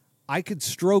 I could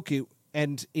stroke it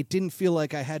and it didn't feel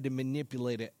like I had to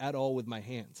manipulate it at all with my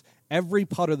hands. Every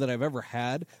putter that I've ever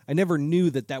had, I never knew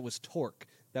that was torque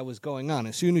that was going on.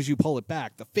 As soon as you pull it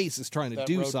back, the face is trying to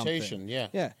do rotation, something.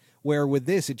 Yeah. Where with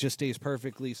this, it just stays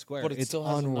perfectly square. But it still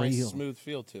has unreal. a nice smooth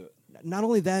feel to it. Not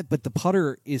only that, but the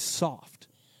putter is soft.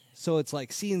 So it's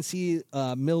like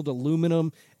CNC milled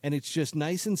aluminum, and it's just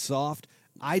nice and soft.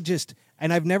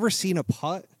 And I've never seen a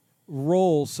putt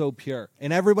roll so pure.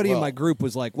 And everybody in my group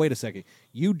was like, wait a second,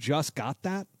 you just got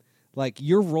that? Like,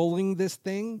 you're rolling this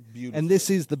thing, and this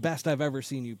is the best I've ever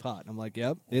seen you putt. I'm like,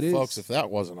 yep, it is. Folks, if that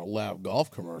wasn't a Lab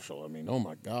Golf commercial, I mean, oh,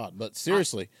 my God. But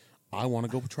seriously, I want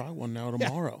to go try one now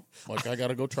tomorrow. Like, I got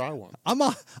to go try one. I'm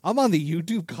on the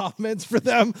YouTube comments for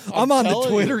them. I'm on the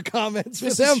Twitter comments for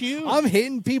them. Huge. I'm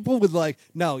hitting people with like,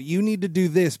 no, you need to do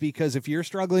this because if you're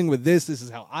struggling with this is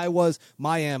how I was.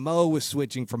 My MO was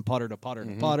switching from putter to putter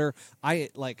to putter. I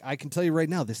can tell you right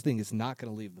now, this thing is not going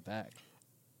to leave the bag.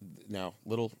 Now,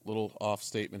 little off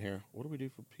statement here. What do we do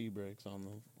for pee breaks on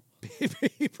the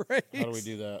pee breaks? How do we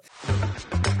do that?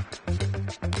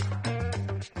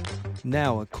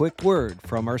 Now, a quick word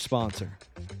from our sponsor.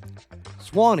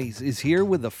 Swannies is here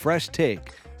with a fresh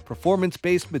take.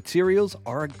 Performance-based materials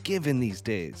are a given these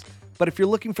days. But if you're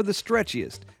looking for the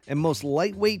stretchiest and most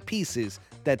lightweight pieces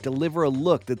that deliver a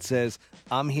look that says,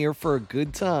 I'm here for a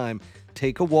good time,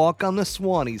 take a walk on the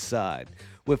Swannies side.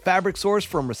 With fabric sourced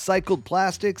from recycled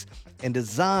plastics and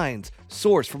designs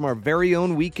sourced from our very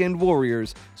own weekend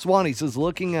warriors, Swannies is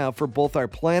looking out for both our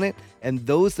planet and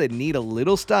those that need a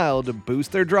little style to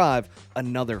boost their drive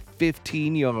another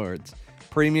 15 yards.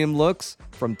 Premium looks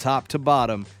from top to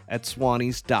bottom at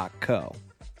swannies.co.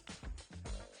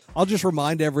 I'll just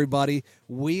remind everybody,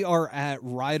 we are at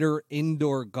Ryder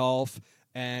Indoor Golf,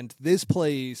 and this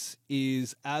place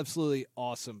is absolutely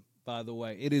awesome, by the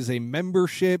way. It is a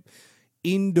membership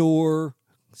indoor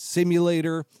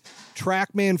simulator,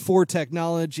 TrackMan 4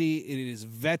 technology. It is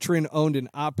veteran owned and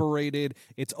operated.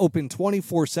 It's open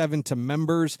 24/7 to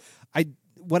members.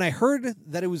 When I heard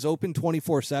that it was open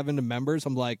 24/7 to members,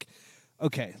 I'm like,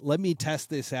 okay, let me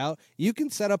test this out. You can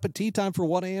set up a tee time for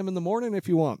 1 a.m. in the morning if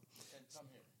you want.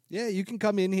 Yeah, you can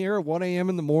come in here at 1 a.m.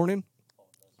 in the morning.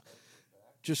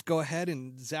 Just go ahead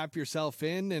and zap yourself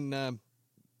in, and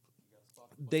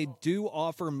they do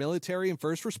offer military and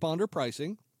first responder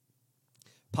pricing.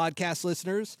 Podcast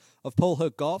listeners of Pole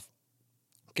Hook Golf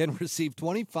can receive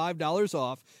 $25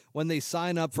 off when they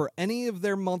sign up for any of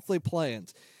their monthly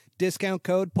plans. Discount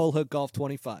code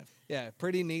PoleHookGolf25. Yeah,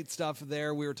 pretty neat stuff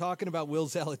there. We were talking about Will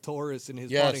Zalatoris and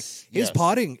his putting. His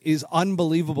putting is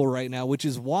unbelievable right now, which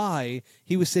is why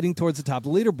he was sitting towards the top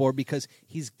of the leaderboard, because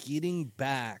he's getting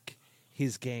back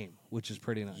his game, which is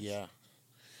pretty nice. Yeah.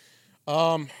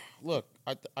 Look,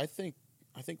 I think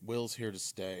Will's here to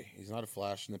stay. He's not a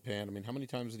flash in the pan. I mean, how many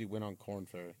times did he win on Korn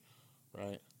Ferry,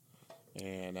 right?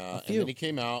 And then he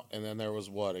came out, and then there was,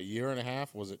 a year and a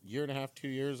half? Was it year and a half, 2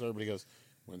 years? Everybody goes,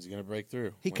 when's he going to break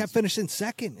through? He kept finishing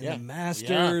second in the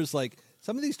Masters,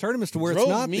 some of these tournaments to where it's Drove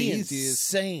not the me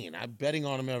easiest. insane. I'm betting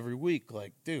on him every week.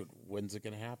 Like, dude, when's it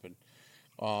going to happen?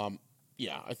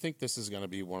 Yeah, I think this is going to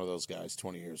be one of those guys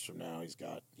 20 years from now. He's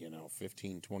got,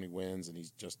 15, 20 wins, and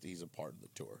he's a part of the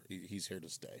tour. He's here to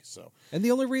stay. So, And the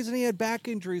only reason he had back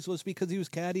injuries was because he was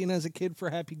caddying as a kid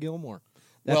for Happy Gilmore.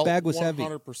 That bag was 100%. heavy.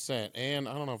 100%. And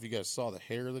I don't know if you guys saw the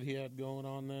hair that he had going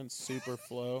on then. Super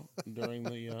flow during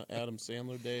the Adam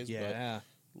Sandler days. Yeah.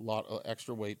 But a lot of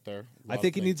extra weight there. I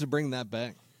think he needs to bring that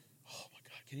back. Oh, my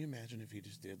God. Can you imagine if he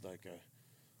just did like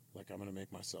I'm going to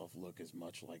make myself look as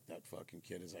much like that fucking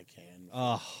kid as I can?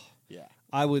 Oh, yeah.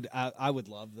 I would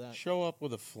love that. Show up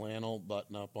with a flannel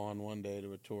button up on one day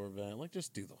to a tour event. Like,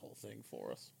 just do the whole thing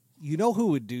for us. You know who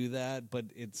would do that, but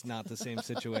it's not the same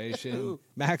situation.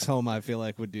 Max Homa, I feel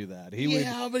like, would do that. He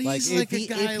would, but he's like a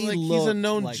guy, like he's a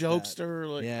known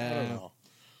jokester. Like, yeah. I don't know.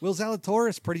 Will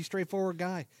Zalatoris, pretty straightforward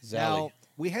guy. Zally. Now,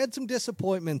 we had some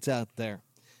disappointments out there.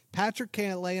 Patrick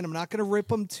Cantlay, and I'm not going to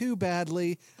rip him too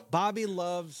badly. Bobby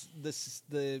loves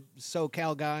the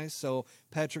SoCal guys, so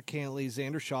Patrick Cantlay,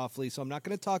 Xander Schauffele. So I'm not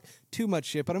going to talk too much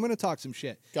shit, but I'm going to talk some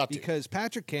shit. Because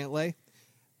Patrick Cantlay,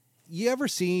 you ever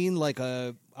seen like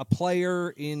a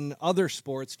player in other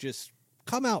sports just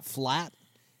come out flat?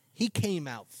 He came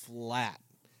out flat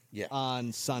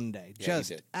on Sunday. Yeah,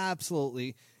 just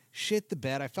absolutely shit the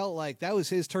bed. I felt like that was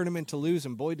his tournament to lose,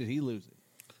 and boy, did he lose it.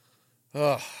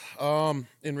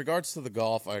 In regards to the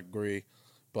golf, I agree,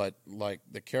 but like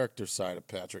the character side of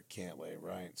Patrick Cantlay,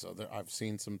 right? So I've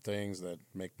seen some things that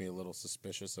make me a little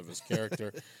suspicious of his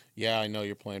character. Yeah, I know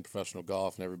you're playing professional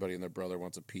golf, and everybody and their brother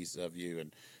wants a piece of you,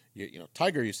 and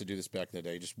Tiger used to do this back in the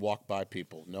day, just walk by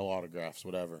people, no autographs,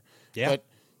 whatever. Yeah. But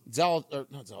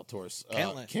not Zalatoris,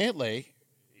 Cantlay,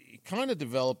 kind of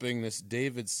developing this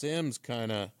David Sims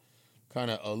kind of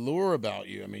allure about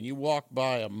you. I mean, you walk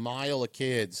by a mile of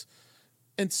kids.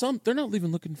 And they're not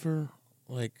even looking for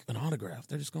like an autograph.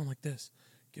 They're just going like this.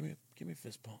 Give me a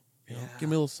fist bump. Give me a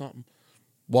little something.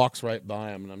 Walks right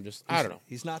by him, and I don't know.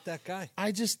 He's not that guy.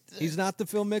 He's not the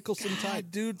Phil Mickelson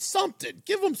type. Dude, something.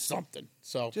 Give him something.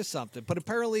 So just something. But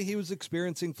apparently he was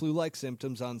experiencing flu-like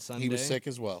symptoms on Sunday. He was sick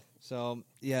as well. So,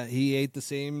 yeah, he ate the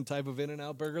same type of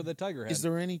In-N-Out burger that Tiger had. Is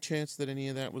there any chance that any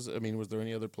of that was there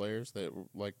any other players that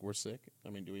were sick?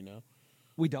 I mean, do we know?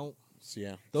 We don't.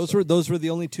 Yeah. Those were the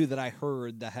only two that I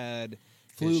heard that had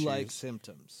flu-like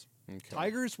symptoms. Okay.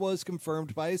 Tiger's was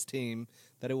confirmed by his team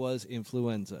that it was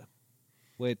influenza,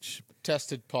 which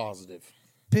tested positive.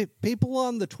 People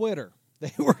on the Twitter,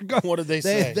 they were going. What did they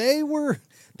say? They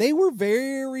were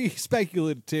very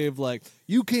speculative. Like,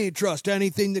 you can't trust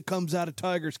anything that comes out of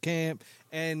Tiger's camp,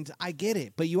 and I get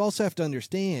it, but you also have to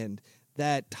understand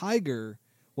that Tiger,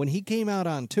 when he came out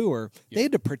on tour, they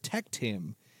had to protect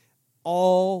him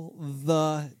all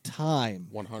the time.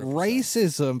 100%.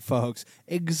 Racism, folks,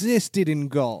 existed in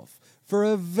golf for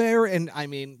and I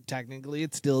mean, technically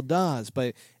it still does,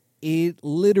 but it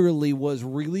literally was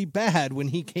really bad when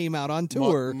he came out on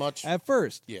tour at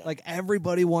first. Yeah. Like,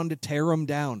 everybody wanted to tear him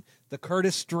down. The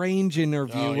Curtis Strange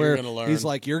interview where he's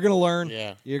like, you're going to learn.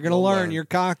 Yeah. You're going to learn. You're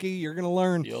cocky. You're going to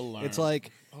learn. You'll learn. It's like,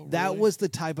 that really? was the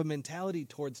type of mentality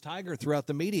towards Tiger throughout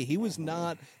the media. He was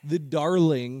not the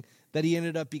darling that he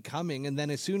ended up becoming, and then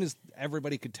as soon as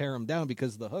everybody could tear him down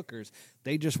because of the hookers,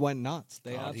 they just went nuts.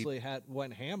 They absolutely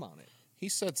went ham on it. He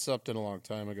said something a long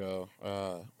time ago,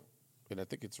 and I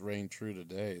think it's reigned true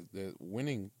today, that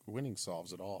winning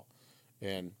solves it all.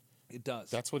 And it does.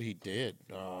 That's what he did.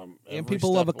 And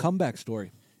people love a comeback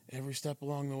story. Every step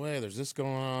along the way, there's this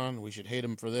going on, we should hate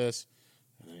him for this.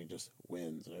 And then he just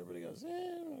wins, and everybody goes,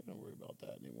 I'm not going to worry about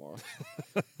that anymore.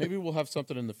 Maybe we'll have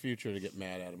something in the future to get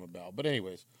mad at him about. But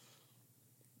anyways,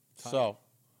 so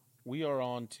we are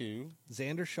on to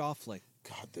Xander Schauffele.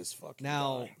 God, this fucking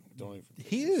now, guy. Don't even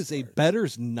he is a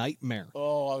bettor's nightmare.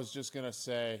 Oh, I was just going to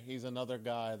say, he's another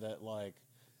guy that, like,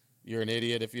 you're an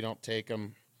idiot if you don't take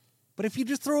him. But if you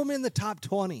just throw him in the top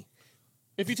 20.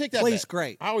 If you take that plays bet,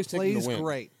 great. I always take him to win. Plays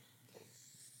great.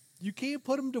 You can't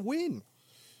put him to win.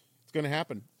 It's going to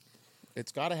happen.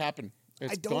 It's got to happen.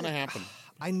 It's going to happen.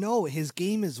 I know his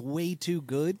game is way too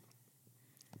good,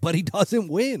 but he doesn't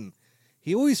win.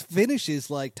 He always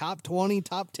finishes like top 20,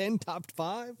 top 10, top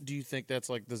 5. Do you think that's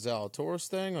like the Zalatoris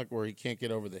thing, like where he can't get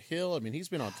over the hill? I mean, he's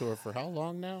been on tour for how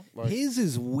long now? Like, his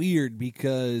is weird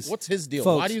because... What's his deal?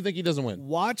 Folks, why do you think he doesn't win?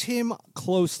 Watch him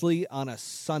closely on a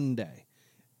Sunday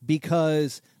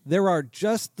because there are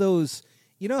just those...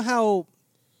 You know how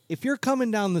if you're coming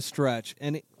down the stretch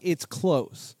and it's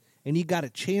close and you got a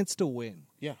chance to win,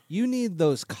 you need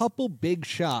those couple big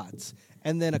shots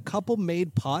and then a couple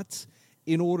made putts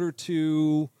in order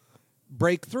to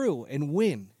break through and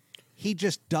win. he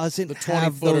just doesn't the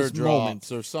have 20-footer those moments.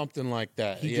 drops or something like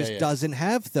that. He just doesn't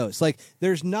have those. Like,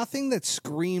 there's nothing that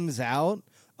screams out,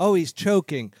 oh, he's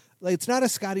choking. Like, it's not a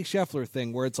Scottie Scheffler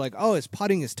thing where it's like, oh, his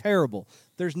putting is terrible.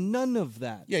 There's none of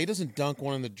that. Yeah, he doesn't dunk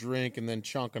one in the drink and then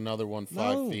chunk another one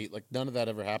 5 feet. Like, none of that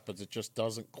ever happens. It just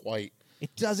doesn't quite.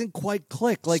 It doesn't quite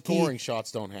click. Like, scoring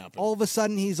shots don't happen. All of a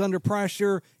sudden, he's under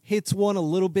pressure, hits one a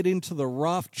little bit into the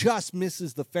rough, just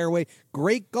misses the fairway.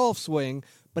 Great golf swing,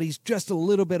 but he's just a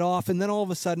little bit off. And then all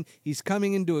of a sudden, he's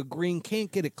coming into a green,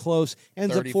 can't get it close,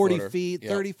 ends up 40 feet,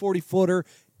 30, 40-footer,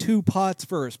 2 putts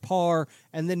for his par,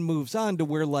 and then moves on to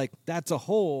where, like, that's a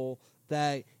hole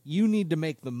that you need to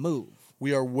make the move.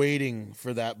 We are waiting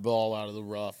for that ball out of the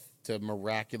rough to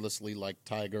miraculously, like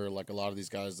Tiger, like a lot of these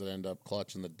guys that end up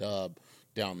clutching the dub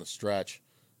down the stretch.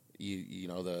 You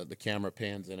know, the camera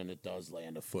pans in and it does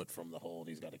land a foot from the hole.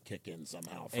 He's got to kick in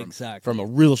somehow from a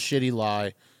real shitty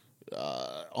lie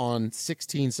on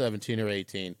 16, 17, or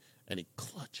 18, and he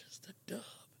clutches the dub.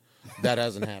 That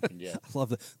hasn't happened yet. I love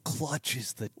the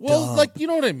clutches the well, dub. like, you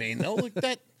know what I mean, though? Like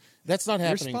that's not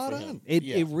happening You're spot for on. him.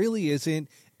 It really isn't.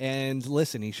 And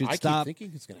listen, he should stop. Keep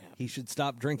thinking it's going to happen. He should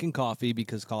stop drinking coffee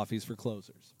because coffee's for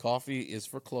closers. Coffee is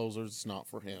for closers. It's not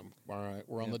for him. All right,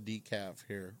 we're on the decaf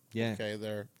here. Yeah. Okay,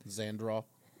 there, Xandra.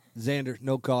 Xander,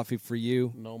 no coffee for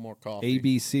you. No more coffee.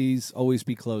 ABCs, always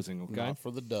be closing, okay? Not for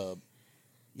the dub.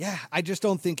 Yeah, I just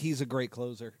don't think he's a great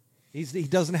closer. He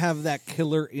doesn't have that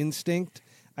killer instinct.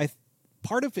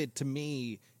 Part of it, to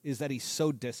me, is that he's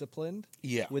so disciplined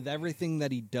with everything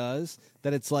that he does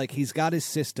that it's like he's got his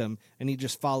system and he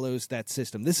just follows that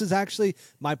system. This is actually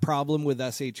my problem with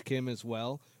S.H. Kim as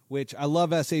well, which I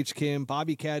love S.H. Kim.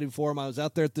 Bobby caddied for him. I was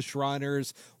out there at the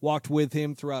Shriners, walked with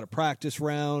him throughout a practice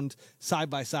round. Side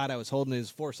by side, I was holding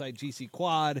his Foresight GC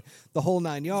quad, the whole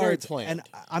 9 yards. Very planned. And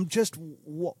I'm just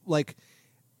like...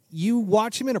 You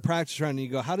watch him in a practice round and you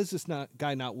go, how does this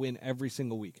guy not win every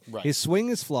single week? Right. His swing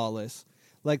is flawless.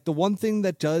 Like, the one thing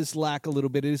that does lack a little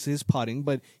bit is his putting,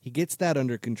 but he gets that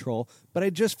under control. But I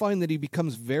just find that he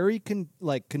becomes very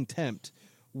content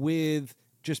with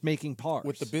just making pars.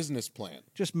 With the business plan.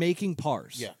 Just making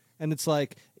pars. Yeah. And it's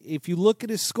like, if you look at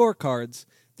his scorecards,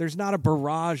 there's not a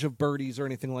barrage of birdies or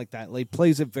anything like that. Like,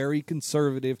 plays it very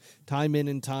conservative, time in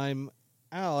and time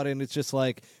out, and it's just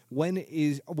like, when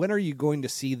are you going to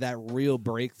see that real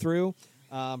breakthrough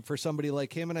for somebody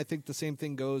like him? And I think the same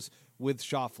thing goes with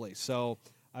Scheffler. So,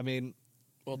 I mean,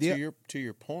 well, to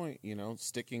your point, you know,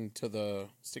 sticking to the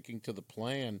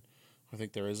plan. I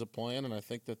think there is a plan, and I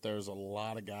think that there's a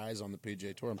lot of guys on the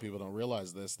PGA Tour, and people don't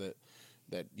realize this,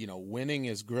 that you know, winning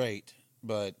is great,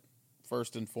 but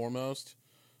first and foremost,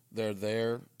 they're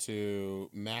there to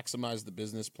maximize the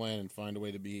business plan and find a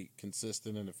way to be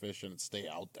consistent and efficient and stay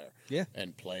out there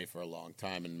and play for a long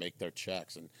time and make their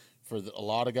checks. And for a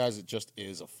lot of guys, it just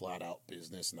is a flat-out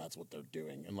business, and that's what they're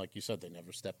doing. And like you said, they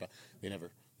never step out. They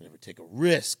never take a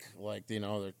risk. Like, you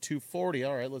know, they're 240.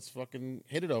 All right, let's fucking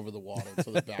hit it over the water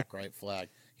to the back right flag.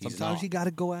 Sometimes you got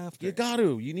to go after. You got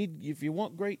to. You need, if you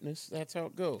want greatness, that's how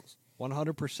it goes.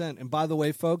 100%. And by the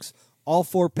way, folks, all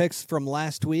 4 picks from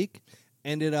last week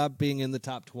ended up being in the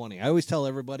top 20. I always tell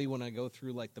everybody when I go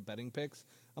through, like, the betting picks,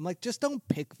 I'm like, just don't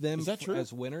pick them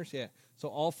as winners. Yeah. So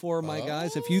all 4 of my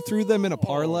guys, if you threw them in a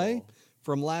parlay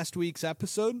from last week's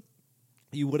episode,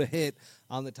 you would have hit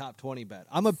on the top 20 bet.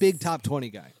 I'm a big top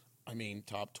 20 guy. I mean,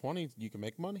 top 20, you can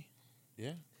make money.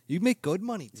 Yeah. You make good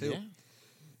money, too.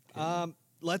 Yeah.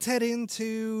 Let's head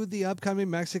into the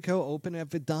upcoming Mexico Open at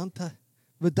Vedanta.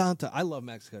 I love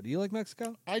Mexico. Do you like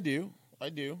Mexico? I do.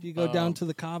 Do you go down to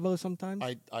the Cabo sometimes?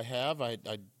 I have. I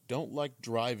don't like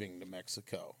driving to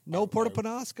Mexico. No Puerto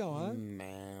Penasco, huh?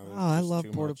 Nah. I love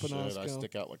Puerto Penasco. I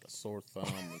stick out like a sore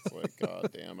thumb. It's like,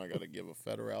 God damn, I got to give a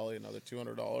federale another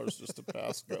 $200 just to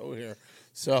pass go here.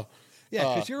 So,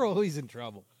 yeah, because you're always in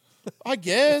trouble. I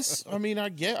guess. I mean,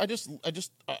 I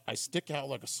stick out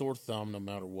like a sore thumb no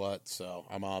matter what. So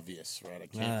I'm obvious, right? I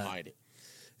can't hide it.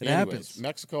 It happens.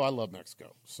 Mexico, I love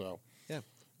Mexico. So yeah,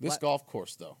 this golf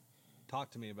course though.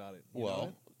 Talk to me about it.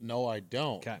 No, I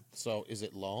don't. Okay. So is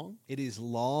it long? It is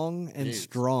long and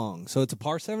strong. So it's a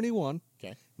par 71.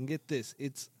 Okay. And get this,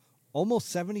 it's almost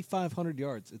 7,500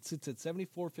 yards. It sits at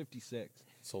 7,456.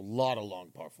 So a lot of long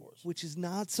par 4s. Which is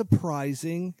not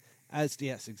surprising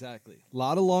yes, exactly. A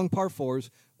lot of long par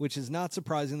 4s, which is not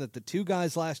surprising that the 2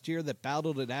 guys last year that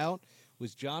battled it out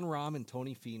was Jon Rahm and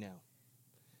Tony Finau.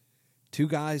 2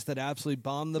 guys that absolutely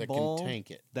bombed the ball. That can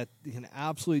tank it. That can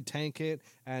absolutely tank it.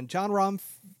 And Jon Rahm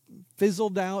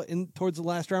fizzled out towards the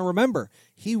last round. Remember,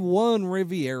 he won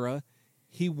Riviera.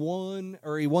 He won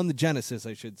the Genesis,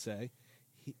 I should say.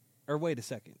 Wait a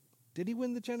second. Did he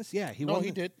win the Genesis? Yeah, he No, won.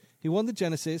 he did. He won the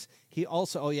Genesis. He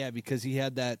also, because he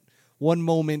had that one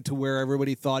moment to where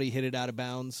everybody thought he hit it out of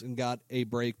bounds and got a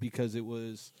break because it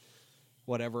was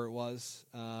whatever it was.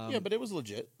 Yeah, but it was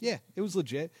legit. Yeah, it was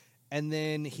legit. And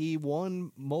then he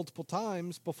won multiple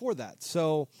times before that.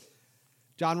 So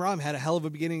John Rahm had a hell of a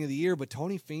beginning of the year, but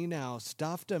Tony Finau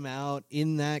stuffed him out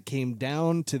in that, came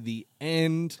down to the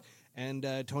end, and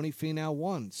Tony Finau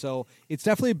won. So it's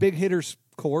definitely a big hitter's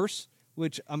course,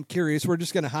 which I'm curious. We're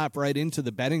just going to hop right into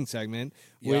the betting segment,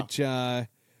 which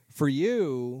for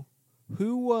you,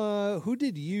 who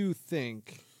did you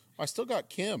think? I still got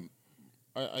Kim.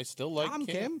 I still like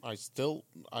Kim.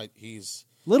 He's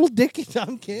Little Dicky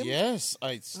Tom Kim? Yes,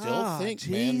 I still think,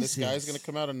 man, this Jesus. guy's going to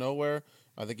come out of nowhere.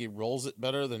 I think he rolls it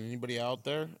better than anybody out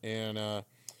there. And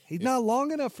He's not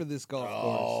long enough for this golf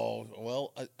course. Oh,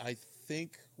 well, I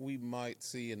think we might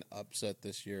see an upset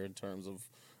this year in terms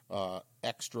of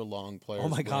extra long players. Oh,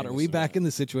 my God. Are we back in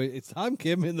the situation? It's Tom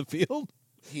Kim in the field?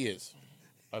 He is.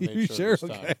 I You made sure? this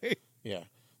time. Okay. Yeah.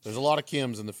 There's a lot of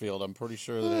Kims in the field. I'm pretty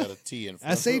sure that had a T in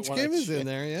front. S.H. Kim is in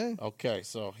there, yeah. Okay,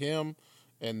 so him,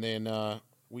 and then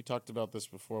we talked about this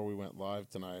before we went live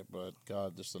tonight, but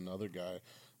God, just another guy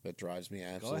that drives me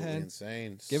absolutely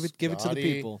insane. Give it to the Scottie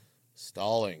people.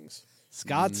 Stallings.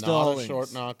 Scott Not Stallings. a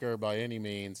short knocker by any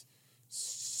means.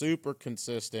 Super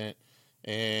consistent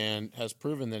and has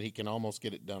proven that he can almost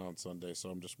get it done on Sunday. So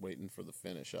I'm just waiting for the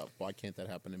finish up. Why can't that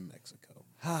happen in Mexico?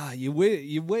 You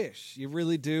wish. You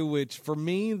really do, which for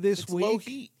me this It's week, low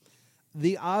heat.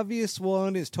 the obvious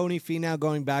one is Tony Finau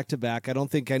going back-to-back. I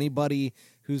don't think anybody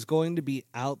who's going to be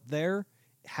out there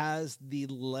has the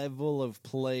level of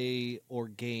play or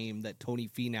game that Tony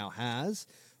Finau has.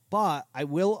 But I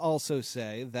will also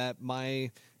say that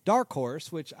my dark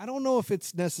horse, which I don't know if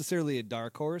it's necessarily a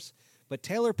dark horse, but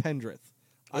Taylor Pendrith.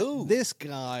 This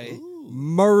guy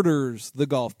murders the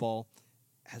golf ball,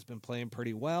 has been playing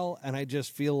pretty well, and I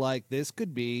just feel like this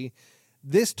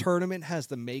tournament has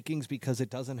the makings, because it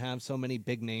doesn't have so many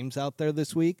big names out there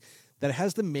this week, that it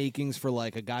has the makings for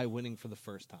like a guy winning for the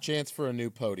first time. Chance for a new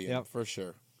podium, for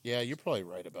sure. Yeah, you're probably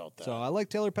right about that. So I like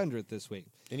Taylor Pendrith this week.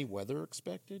 Any weather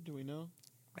expected? Do we know?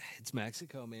 It's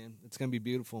Mexico, man. It's going to be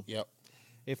beautiful. Yep.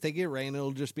 If they get rain,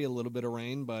 it'll just be a little bit of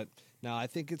rain, but no, I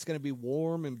think it's going to be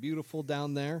warm and beautiful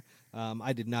down there.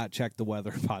 I did not check the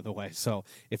weather, by the way, so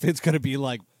if it's going to be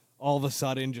like all of a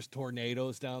sudden just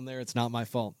tornadoes down there, it's not my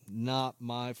fault. Not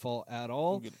my fault at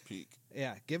all. We'll get a peek.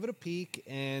 Yeah, give it a peek,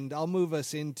 and I'll move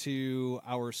us into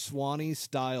our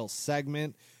Swanee-style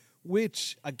segment,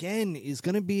 which, again, is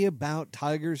going to be about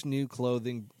Tiger's new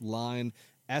clothing line,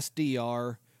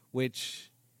 SDR, which...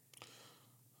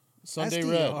 Sunday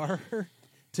SDR, Red.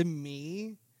 to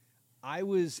me, I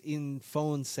was in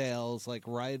phone sales out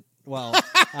of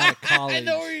college. I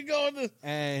know where you're going.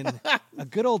 And a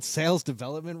good old sales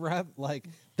development rep, like,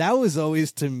 that was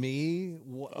always, to me,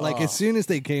 as soon as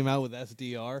they came out with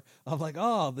SDR, I'm like,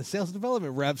 oh, the sales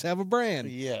development reps have a brand.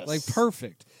 Yes. Like,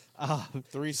 perfect.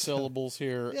 3 syllables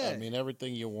here. Yeah. I mean,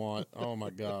 everything you want. Oh,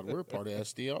 my God. We're a part of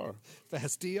SDR.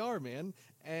 SDR, man.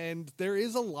 And there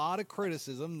is a lot of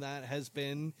criticism that has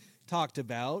been talked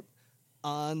about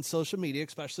on social media,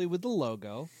 especially with the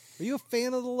logo. Are you a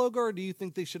fan of the logo, or do you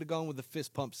think they should have gone with the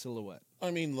fist pump silhouette? I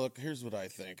mean, look, here's what I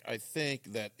think. I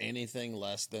think that anything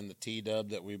less than the T-dub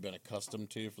that we've been accustomed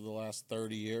to for the last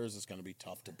 30 years is going to be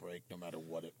tough to break no matter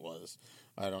what it was.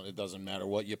 It doesn't matter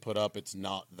what you put up. It's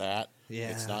not that. Yeah.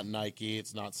 It's not Nike.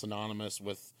 It's not synonymous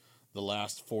with the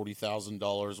last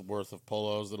 $40,000 worth of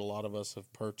polos that a lot of us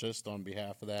have purchased on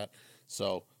behalf of that.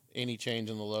 So any change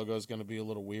in the logo is going to be a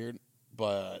little weird,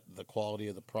 but the quality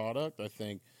of the product, I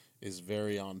think, is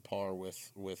very on par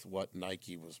with what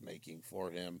Nike was making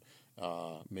for him,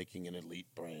 making an elite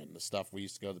brand. The stuff we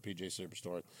used to go to the PJ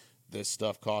Superstore, this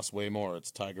stuff costs way more.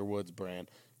 It's Tiger Woods brand.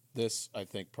 This, I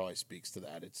think, probably speaks to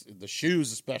that. It's the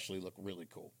shoes especially look really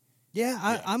cool.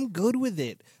 Yeah, I'm good with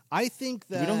it. I think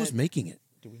that... Do we know who's making it?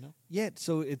 Do we know? Yeah,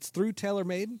 so it's through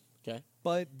TaylorMade. Okay.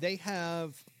 But they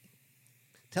have...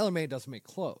 TaylorMade doesn't make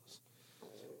clothes.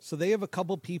 So they have a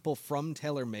couple people from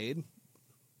TaylorMade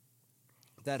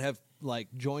that have, like,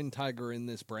 joined Tiger in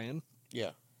this brand.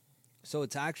 Yeah. So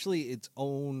it's actually its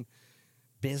own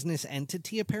business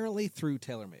entity, apparently, through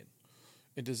TaylorMade.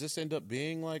 And does this end up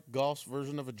being like golf's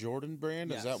version of a Jordan brand?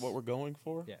 Yes. Is that what we're going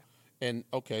for? Yeah. And,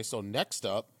 okay, so next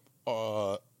up,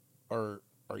 are you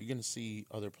going to see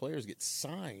other players get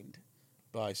signed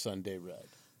by Sunday Red?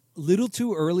 Little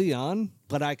too early on,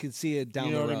 but I could see it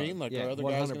down the road. You know what I mean? Like, yeah, are other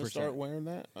guys going to 100%. start wearing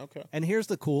that? Okay. And here's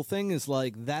the cool thing is,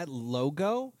 like, that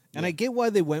logo, and I get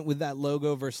why they went with that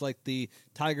logo versus, like, the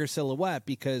Tiger silhouette,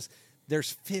 because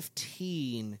there's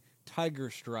 15 Tiger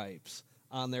stripes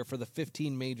on there for the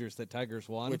 15 majors that Tiger's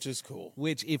won. Which is cool.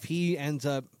 Which, if he ends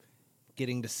up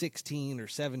getting to 16 or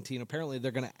 17, apparently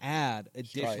they're going to add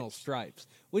additional stripes,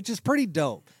 which is pretty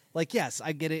dope. Like, yes,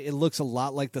 I get it. It looks a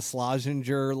lot like the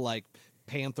Schlesinger, like,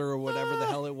 Panther or whatever the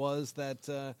hell it was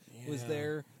that was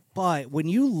there. But when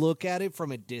you look at it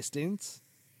from a distance,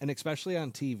 and especially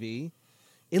on TV,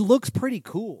 it looks pretty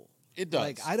cool. It does.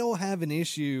 Like, I don't have an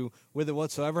issue with it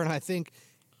whatsoever, and I think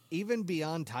even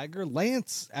beyond Tiger,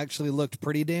 Lance actually looked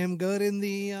pretty damn good in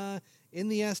the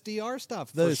SDR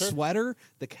stuff. The sweater,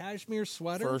 the cashmere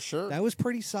sweater, for sure, that was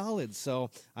pretty solid.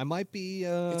 So I might be.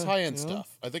 It's high end stuff.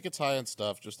 I think it's high end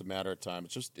stuff. Just a matter of time.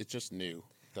 It's just new.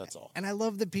 That's all. And I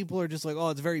love that people are just like, oh,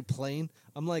 it's very plain.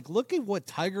 I'm like, look at what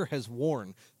Tiger has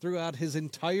worn throughout his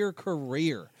entire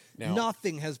career. Now,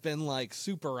 nothing has been, like,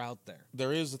 super out there.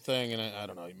 There is a thing, and I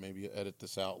don't know, maybe you edit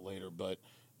this out later, but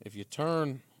if you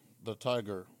turn the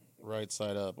Tiger right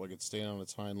side up, like it's standing on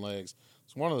its hind legs,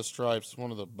 it's one of the stripes,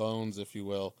 one of the bones, if you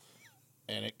will,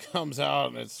 and it comes out,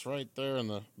 and it's right there in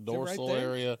the dorsal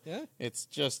area. Yeah. It's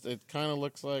just, it kind of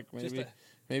looks like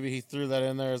maybe he threw that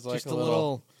in there as like just a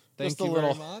little Thank you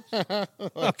very much.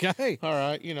 Okay. All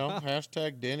right,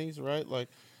 hashtag Denny's, right? Like,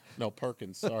 no,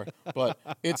 Perkins, sorry. But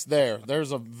it's there.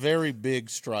 There's a very big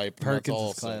stripe. Perkins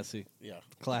is classy. Yeah.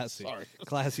 Classy. Sorry.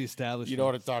 Classy establishment. You know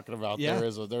what I'm talking about. Yeah.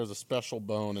 There's a special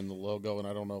bone in the logo, and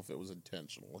I don't know if it was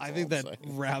intentional. I think that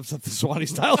wraps up the Swanee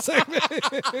style segment.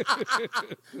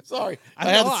 Sorry. I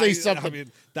had to say something. I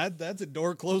mean, that's a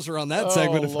door closer on that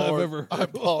segment if Lord. I've ever. I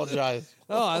apologize.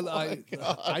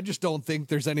 I just don't think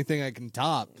there's anything I can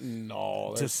top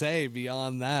to say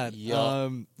beyond that.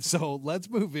 Yep. So let's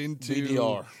move into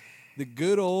BDR. The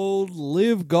good old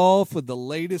Live Golf with the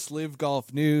latest Live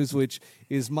Golf news, which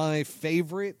is my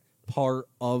favorite part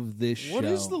of this show. What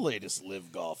is the latest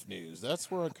Live Golf news? That's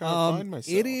where I kind of find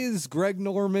myself. It is Greg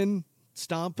Norman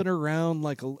stomping around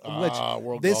like a.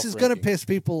 World this Golf is going to Ranking. piss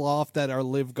people off that are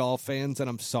Live Golf fans, and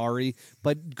I'm sorry,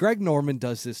 but Greg Norman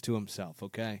does this to himself.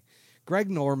 Okay, Greg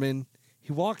Norman,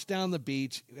 he walks down the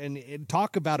beach and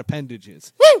talk about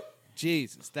appendages. Woo!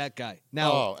 Jesus, that guy.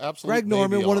 Now, absolute Greg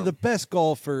Norman, baby one of arm. the best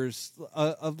golfers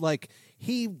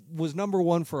he was number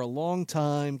one for a long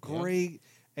time. Great.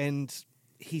 And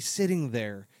he's sitting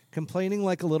there complaining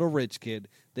like a little rich kid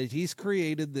that he's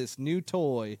created this new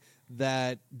toy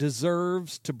that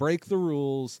deserves to break the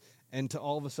rules and to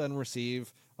all of a sudden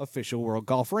receive official World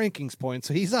Golf Rankings points.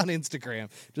 So he's on Instagram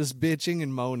just bitching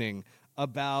and moaning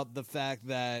about the fact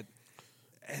that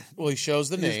he shows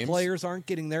the his names. players aren't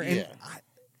getting there. And Yeah.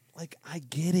 I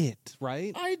get it,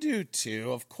 right? I do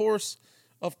too. Of course,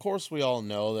 we all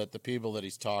know that the people that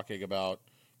he's talking about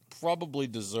probably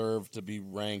deserve to be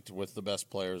ranked with the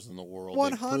best players in the world. 100%.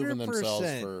 They've proven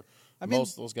themselves for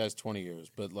most of those guys 20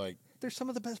 years, but they're some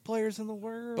of the best players in the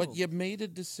world. But you made a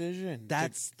decision.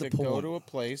 That's to the point. Go to a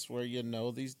place where you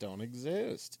know these don't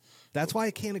exist. That's why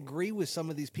I can't agree with some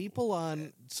of these people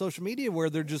on social media where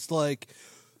they're just like,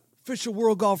 official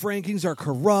World Golf Rankings are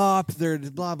corrupt. They're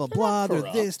blah, blah, blah.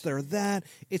 They're this, they're that.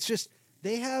 It's just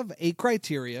they have a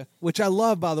criteria, which I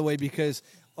love, by the way, because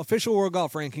official World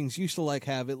Golf Rankings used to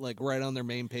have it right on their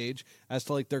main page as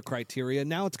to their criteria.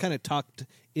 Now it's kind of tucked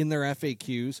in their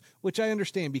FAQs, which I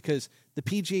understand because the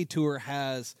PGA Tour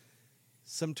has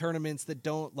some tournaments that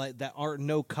don't that are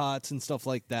no cuts and stuff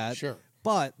like that. Sure.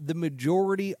 But the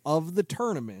majority of the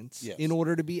tournaments, in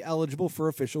order to be eligible for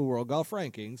official World Golf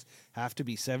Rankings, have to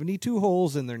be 72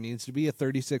 holes, and there needs to be a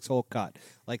 36-hole cut.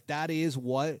 That is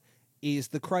what is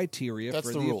the criteria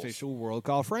for the rules. official World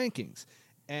Golf Rankings.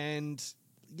 And,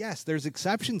 yes, there's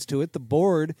exceptions to it. The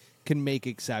board can make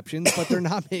exceptions, but they're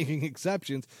not making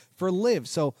exceptions for Live.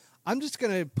 So I'm just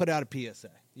going to put out a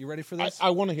PSA. You ready for this? I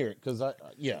want to hear it because,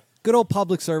 Good old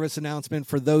public service announcement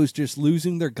for those just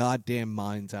losing their goddamn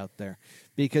minds out there.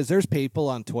 Because there's people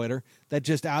on Twitter that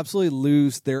just absolutely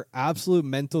lose their absolute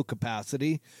mental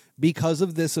capacity because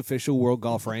of this official World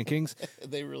Golf Rankings.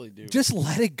 They really do. Just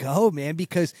let it go, man,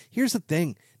 because here's the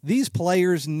thing. These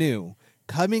players knew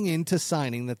coming into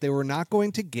signing that they were not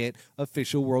going to get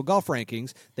official World Golf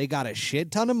Rankings. They got a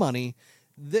shit ton of money.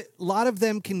 A lot of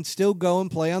them can still go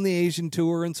and play on the Asian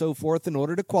Tour and so forth in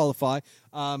order to qualify,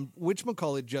 which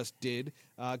McCullough just did.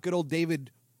 Good old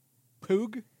David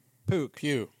Poog?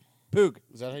 Pew. Poog.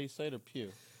 Is that how you say it, or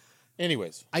Pew?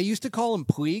 Anyways. I used to call him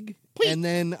Puig, and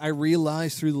then I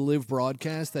realized through the Live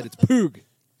broadcast that it's Poog.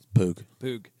 It's Poog.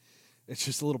 Poog. It's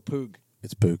just a little Poog.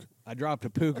 It's Poog. I dropped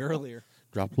a Poog earlier.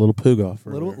 Dropped a little Poog off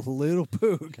earlier. Little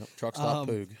Poog. Truck stop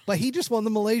Poog. But he just won the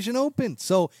Malaysian Open.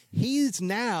 So he's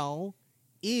now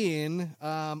in,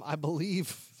 I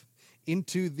believe,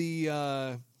 into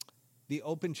the the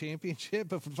Open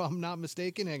Championship, if I'm not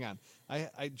mistaken. Hang on.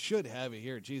 I should have it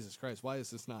here. Jesus Christ, why is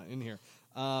this not in here?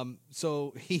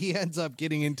 So he ends up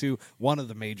getting into one of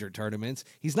the major tournaments.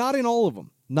 He's not in all of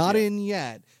them. Not in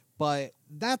yet, but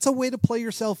that's a way to play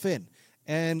yourself in.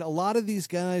 And a lot of these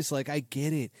guys, like, I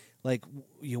get it. Like,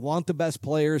 you want the best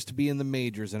players to be in the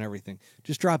majors and everything.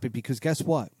 Just drop it, because guess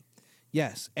what?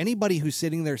 Yes, anybody who's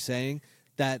sitting there saying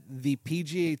that the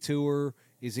PGA Tour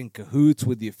is in cahoots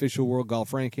with the official World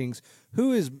Golf Rankings,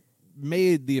 who has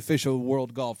made the official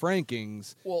World Golf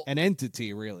Rankings an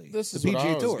entity, really? This is the what PGA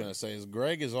I was Tour. going to say, is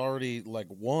Greg is already, like,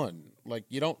 won. Like,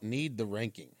 you don't need the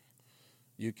ranking.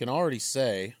 You can already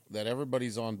say that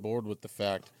everybody's on board with the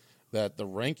fact that the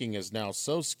ranking is now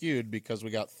so skewed because we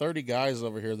got 30 guys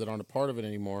over here that aren't a part of it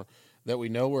anymore that we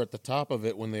know were at the top of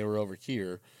it when they were over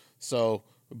here. So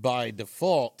by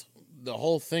default, the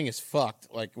whole thing is fucked.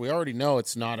 Like, we already know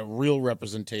it's not a real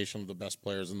representation of the best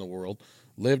players in the world.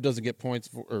 Liv doesn't get points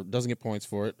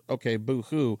for it. Okay,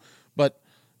 boo-hoo. But,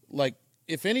 like,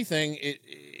 if anything,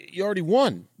 you already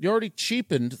won. You already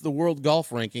cheapened the world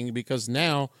golf ranking because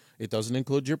now it doesn't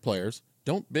include your players.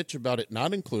 Don't bitch about it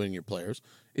not including your players.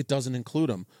 It doesn't include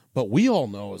them. But we all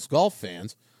know as golf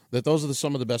fans that those are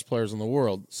some of the best players in the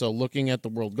world. So looking at the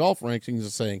world golf rankings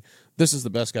and saying this is the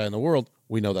best guy in the world,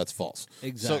 we know that's false.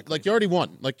 Exactly. So, like, you already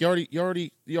won. Like, you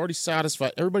already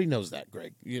satisfied. Everybody knows that,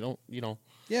 Greg. You know.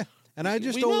 Yeah, and I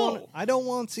just don't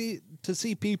want to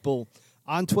see people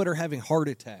on Twitter having heart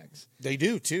attacks. They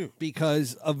do too,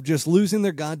 because of just losing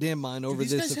their goddamn mind over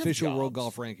this official World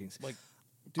Golf Rankings. Like,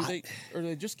 do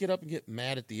they just get up and get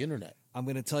mad at the internet? I'm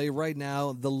going to tell you right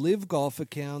now, the Live Golf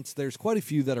accounts, there's quite a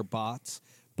few that are bots,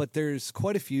 but there's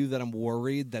quite a few that I'm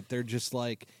worried that they're just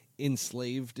like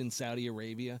enslaved in Saudi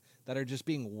Arabia, that are just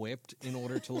being whipped in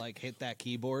order to like hit that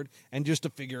keyboard and just to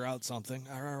figure out something.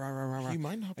 You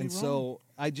might not be and wrong. So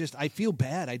I feel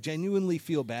bad. I genuinely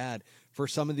feel bad for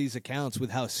some of these accounts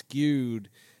with how skewed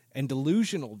and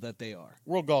delusional that they are.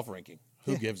 World Golf Ranking.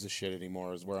 Who gives a shit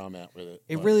anymore is where I'm at with it.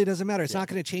 It really doesn't matter. It's not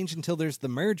going to change until there's the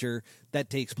merger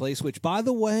that takes place, which, by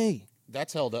the way,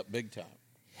 that's held up big time.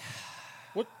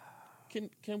 What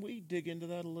can we dig into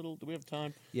that a little? Do we have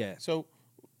time? Yeah. So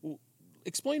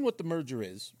explain what the merger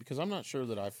is, because I'm not sure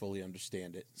that I fully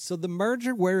understand it. So the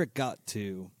merger, where it got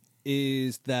to,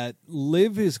 is that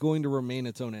Liv is going to remain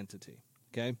its own entity.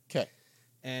 Okay. Okay.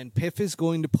 And PIF is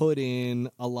going to put in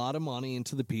a lot of money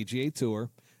into the PGA Tour.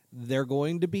 They're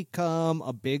going to become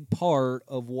a big part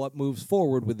of what moves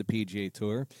forward with the PGA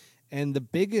Tour. And the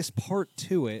biggest part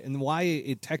to it, and why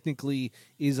it technically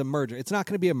is a merger, it's not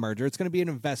going to be a merger. It's going to be an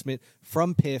investment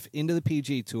from PIF into the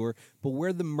PGA Tour. But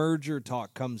where the merger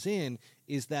talk comes in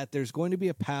is that there's going to be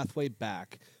a pathway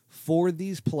back for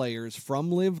these players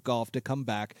from Live Golf to come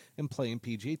back and play in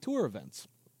PGA Tour events.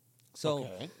 So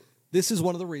this is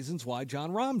one of the reasons why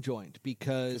John Rahm joined,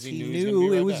 because he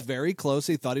knew it was very close.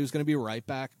 He thought he was going to be right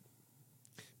back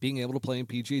being able to play in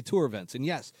PGA Tour events. And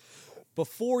yes,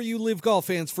 before you Live Golf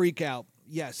fans freak out,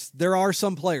 yes, there are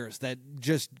some players that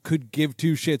just could give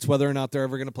two shits whether or not they're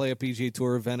ever going to play a PGA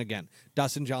Tour event again.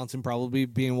 Dustin Johnson probably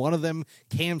being one of them.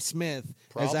 Cam Smith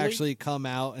has actually come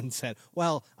out and said,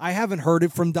 well, I haven't heard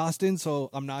it from Dustin, so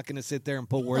I'm not going to sit there and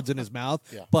put words in his mouth.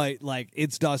 But, like,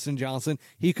 it's Dustin Johnson.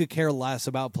 He could care less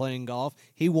about playing golf.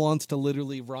 He wants to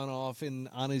literally run off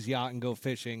on his yacht and go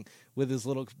fishing with his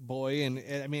little boy. And,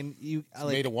 I mean, he's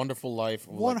made a wonderful life.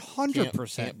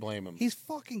 100%. Can't blame him. He's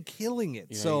fucking killing it.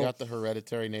 You know, you got the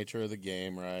hereditary nature of the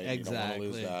game, right? Exactly. You don't want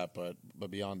to lose that,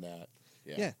 but beyond that,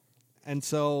 yeah. And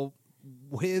so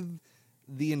with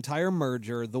the entire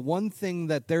merger, the one thing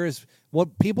that there is,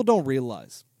 what people don't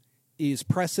realize is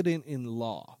precedent in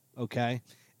law, okay?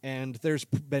 And there's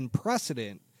been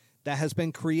precedent that has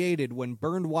been created when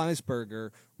Bernd Weisberger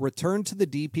returned to the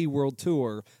DP World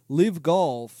Tour. Live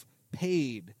Golf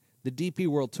paid the DP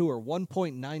World Tour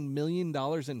 $1.9 million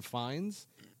in fines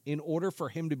in order for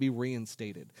him to be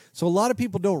reinstated. So a lot of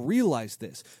people don't realize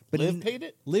this. But Liv paid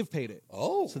it? Liv paid it.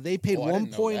 Oh. So they paid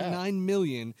 $1.9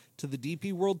 million to the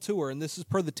DP World Tour, and this is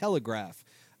per the Telegraph,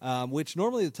 which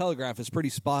normally the Telegraph is pretty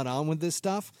spot on with this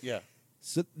stuff. Yeah.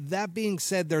 So that being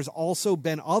said, there's also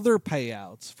been other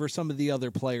payouts for some of the other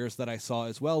players that I saw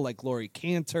as well, like Laurie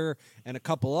Cantor and a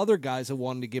couple other guys that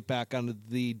wanted to get back onto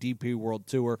the DP World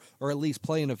Tour, or at least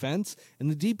play in events.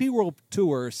 And the DP World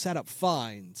Tour set up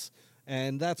fines.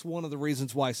 And that's one of the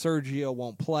reasons why Sergio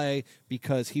won't play,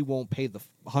 because he won't pay the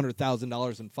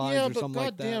 $100,000 in fines or something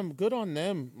like that. Goddamn, good on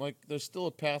them. Like, there's still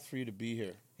a path for you to be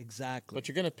here. Exactly. But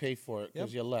you're going to pay for it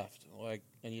because you left,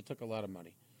 and you took a lot of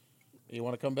money. You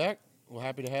want to come back? We're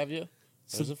happy to have you.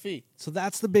 There's a fee. So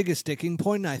that's the biggest sticking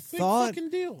point. And I thought fucking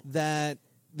deal. that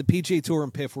the PGA Tour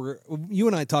and PIF you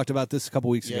and I talked about this a couple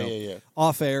weeks ago. Yeah.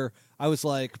 Off air, I was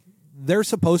like, they're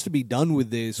supposed to be done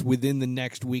with this within the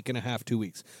next week and a half, 2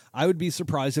 weeks. I would be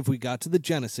surprised if we got to the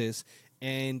Genesis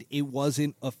and it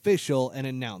wasn't official and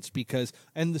announced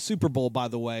and the Super Bowl, by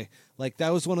the way, like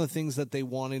that was one of the things that they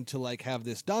wanted to like have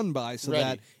this done by so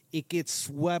that it gets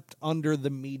swept under the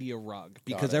media rug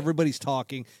because everybody's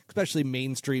talking, especially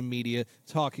mainstream media,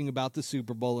 talking about the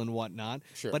Super Bowl and whatnot.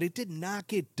 Sure. But it did not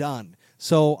get done.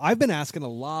 So I've been asking a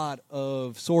lot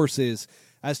of sources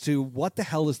as to what the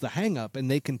hell is the hang-up, and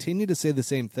they continue to say the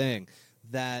same thing,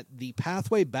 that the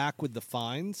pathway back with the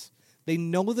fines, they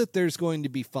know that there's going to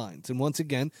be fines. And once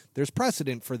again, there's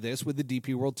precedent for this with the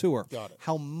DP World Tour. Got it.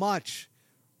 How much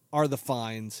are the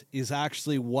fines is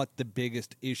actually what the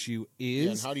bigged issue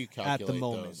is and how do you calculate at the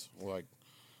moment. those? Like,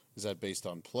 is that based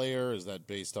on player? Is that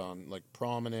based on like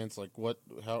prominence? Like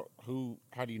how do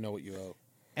you know what you owe?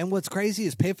 And what's crazy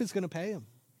is PIF is going to pay him.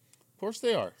 Of course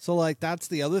they are. So like that's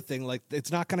the other thing. Like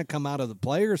it's not going to come out of the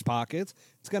players' pockets.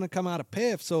 It's going to come out of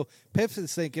PIF. So PIF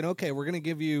is thinking, okay, we're going to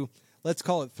give you, let's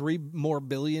call it $3 more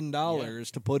billion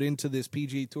to put into this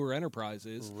PGA Tour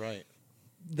Enterprises. Right.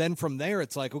 Then from there,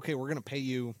 it's like, okay, we're going to pay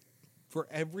you for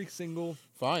every single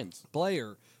fines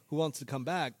player who wants to come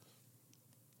back.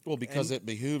 Well, because it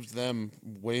behooves them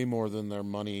way more than their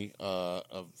money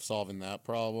of solving that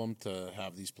problem to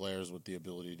have these players with the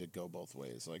ability to go both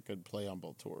ways, like could play on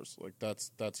both tours. Like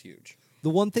that's huge.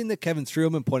 The one thing that Kevin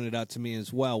Streelman pointed out to me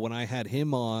as well when I had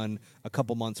him on a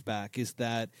couple months back is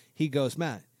that he goes,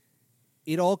 Matt,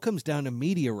 it all comes down to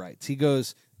media rights. He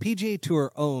goes, PGA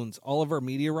Tour owns all of our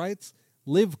media rights.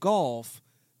 Live Golf,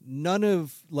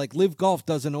 Live Golf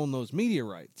doesn't own those media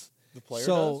rights. The player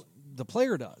does? The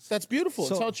player does. That's beautiful.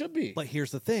 That's how it should be. But here's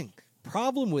the thing.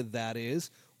 Problem with that is,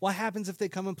 what happens if they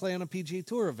come and play on a PGA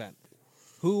Tour event?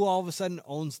 Who all of a sudden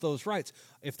owns those rights?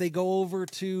 If they go over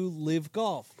to Live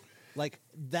Golf, like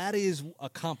that is a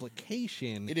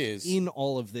complication. It is. In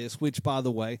all of this, which, by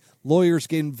the way, lawyers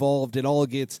get involved. It all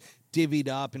gets divvied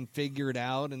up and figured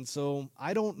out, and so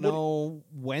I don't know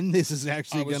when this is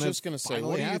actually going to. I was just going to say,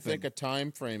 what do you think a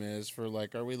time frame is for?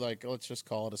 Like, are we like, let's just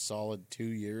call it a solid 2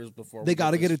 years before they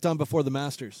got to get it done before the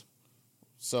Masters?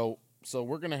 So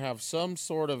we're going to have some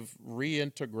sort of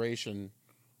reintegration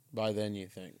by then. You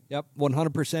think? Yep,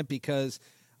 100%. Because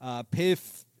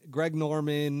PIF, Greg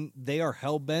Norman, they are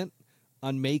hell bent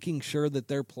on making sure that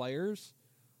their players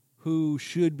who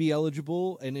should be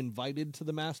eligible and invited to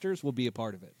the Masters will be a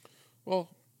part of it. Well,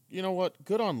 you know what?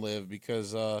 Good on Liv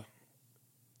because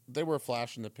they were a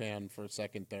flash in the pan for a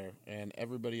second there, and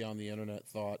everybody on the internet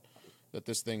thought that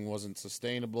this thing wasn't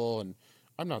sustainable. And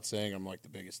I'm not saying I'm like the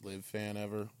biggest Liv fan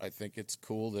ever. I think it's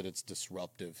cool that it's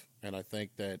disruptive, and I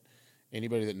think that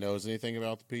anybody that knows anything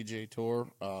about the PGA Tour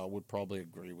would probably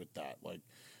agree with that. Like,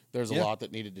 there's a lot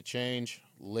that needed to change.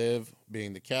 Liv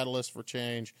being the catalyst for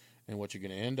change. And what you're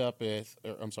going to end up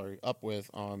with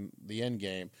on the end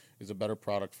game is a better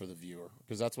product for the viewer,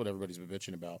 because that's what everybody's been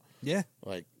bitching about. Yeah,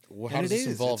 like how does this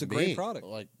involve it's a great product.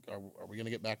 Like, are we going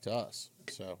to get back to us?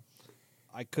 So,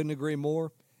 I couldn't agree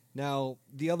more. Now,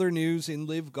 the other news in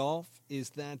Live Golf is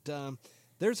that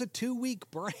there's a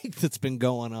 2-week break that's been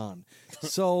going on.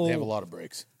 So they have a lot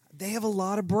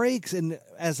of breaks. And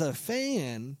as a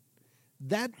fan,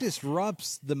 that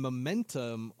disrupts the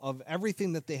momentum of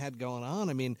everything that they had going on.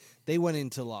 I mean, they went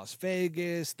into Las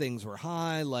Vegas. Things were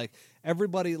high.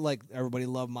 Everybody loved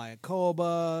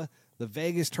Mayakoba. The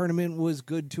Vegas tournament was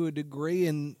good to a degree.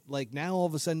 And now all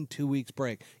of a sudden, 2 weeks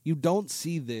break. You don't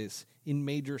see this in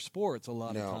major sports a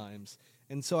lot of times.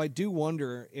 And so I do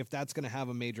wonder if that's going to have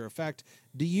a major effect.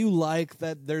 Do you like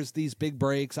that there's these big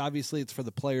breaks? Obviously, it's for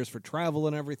the players for travel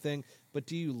and everything. But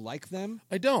do you like them?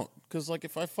 I don't, because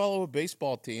if I follow a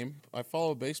baseball team,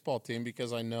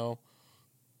 because I know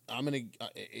I'm going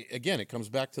to, again, it comes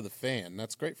back to the fan.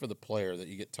 That's great for the player that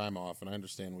you get time off, and I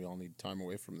understand we all need time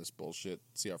away from this bullshit,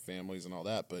 see our families and all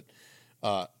that. But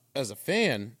as a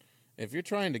fan, if you're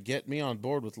trying to get me on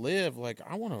board with Liv,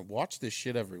 I want to watch this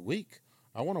shit every week.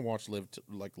 I want to watch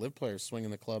Liv players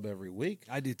swinging the club every week.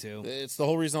 I do too. It's the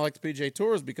whole reason I like the PGA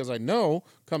Tour, is because I know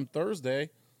come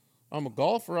Thursday, I'm a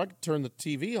golfer. I can turn the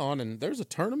TV on and there's a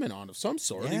tournament on of some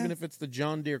sort, even if it's the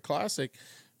John Deere Classic.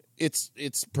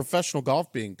 It's professional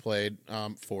golf being played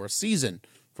for a season,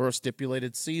 for a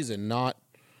stipulated season. Not,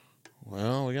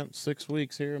 well, we got 6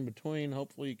 weeks here in between.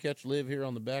 Hopefully you catch Liv here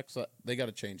on the backside. They got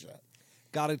to change that.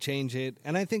 Got to change it.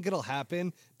 And I think it'll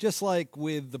happen. Just like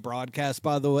with the broadcast,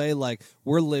 by the way,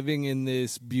 we're living in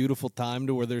this beautiful time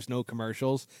to where there's no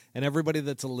commercials. And everybody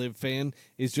that's a Liv fan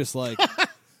is just like,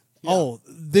 oh,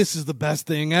 this is the best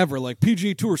thing ever. Like,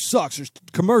 PGA Tour sucks. There's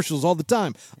commercials all the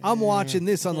time. I'm watching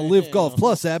this on the Live Golf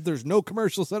Plus app. There's no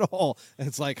commercials at all. And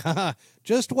it's like, haha,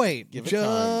 just wait.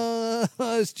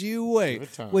 Just you wait. Give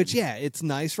it time. Which, yeah, it's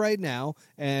nice right now,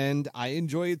 and I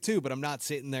enjoy it too, but I'm not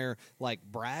sitting there, like,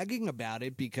 bragging about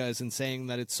it and saying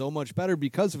that it's so much better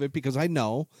because of it, because I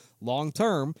know long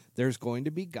term there's going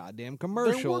to be goddamn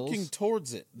commercials. They're working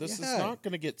towards it. This is not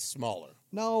going to get smaller.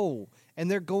 No. And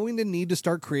they're going to need to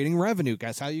start creating revenue.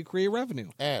 Guess how you create revenue?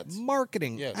 Ads.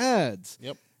 Marketing. Yes. Ads.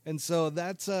 Yep. And so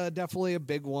that's definitely a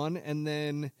big one. And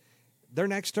then their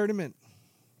next tournament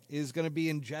is going to be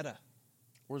in Jeddah.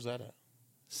 Where's that at?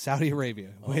 Saudi Arabia,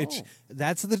 which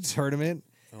that's the tournament.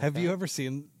 Okay. Have you ever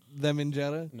seen them in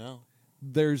Jeddah? No.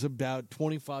 There's about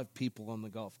 25 people on the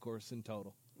golf course in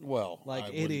total. Well, Like, I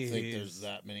it wouldn't think is- there's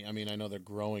that many. I mean, I know they're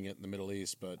growing it in the Middle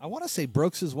East, but I want to say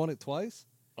Brooks has won it twice.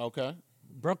 okay.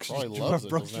 Brooks Probably loves it.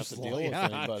 Brooks Doesn't have to just deal like, with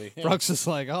yeah. anybody. Yeah. Brooks is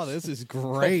like, oh, this is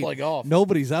great. Play golf.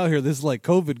 Nobody's out here. This is like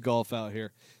COVID golf out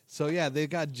here. So, yeah, they've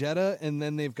got Jeddah, and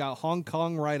then they've got Hong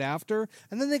Kong right after,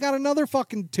 and then they got another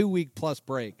fucking 2-week plus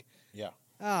break. Yeah.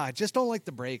 I just don't like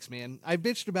the breaks, man. I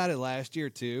bitched about it last year,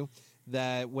 too,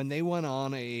 that when they went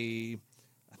on I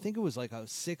think it was like a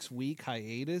 6-week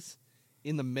hiatus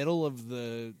in the middle of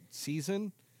the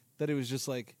season, that it was just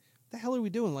like, the hell are we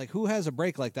doing? Like, who has a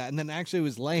break like that? And then actually it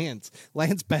was Lance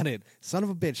Bennett. Son of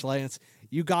a bitch, Lance.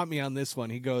 You got me on this one.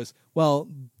 He goes, well,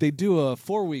 they do a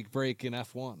 4-week break in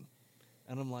F1.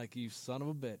 And I'm like, you son of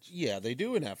a bitch. Yeah, they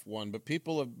do in F1, but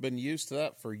people have been used to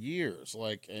that for years.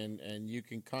 Like, and you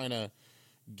can kind of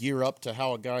gear up to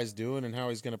how a guy's doing and how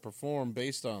he's going to perform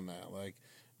based on that. Like,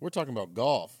 we're talking about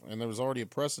golf, and there was already a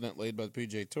precedent laid by the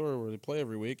PGA Tour where they play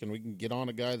every week, and we can get on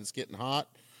a guy that's getting hot.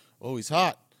 Oh, he's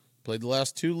hot. Played the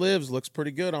last 2 lives. Looks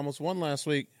pretty good. Almost won last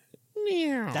week.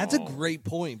 That's a great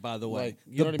point, by the way. Like,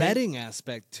 you know the what I mean? betting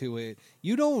aspect to it.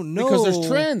 You don't know. Because there's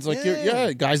trends. Like,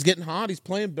 yeah. guy's getting hot. He's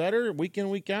playing better week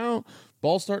in, week out.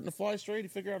 Ball's starting to fly straight. He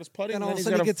figure out his putting. And all of a he's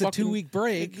sudden got he gets a fucking- 2-week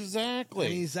break. Exactly.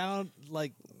 And he's out,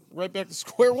 like, right back to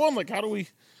square one. Like, how do we...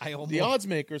 I almost, the odds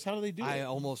makers, how do they do I it?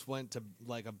 almost went to,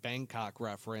 like, a Bangkok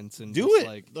reference and Do just,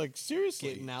 it. Like, seriously.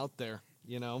 getting out there,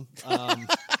 you know?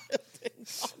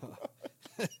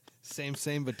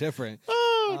 Same, but different.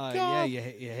 Oh, God. Yeah, you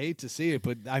hate to see it,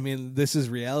 but, I mean, this is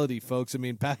reality, folks. I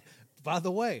mean, by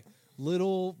the way,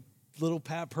 little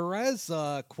Pat Perez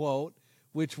quote,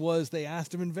 which was they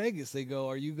asked him in Vegas, they go,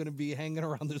 are you going to be hanging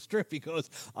around the strip? He goes,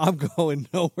 I'm going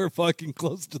nowhere fucking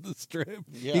close to the strip.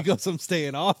 Yeah. He goes, I'm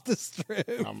staying off the strip.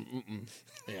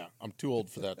 Yeah, I'm too old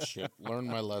for that shit. Learned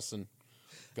my lesson.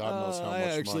 God knows how much I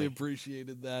actually money.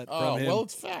 appreciated that Oh, from him. well,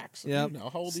 it's facts. Yep. You know,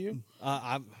 how old are you?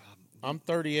 I'm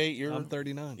 38. You're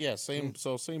 39. Yeah, same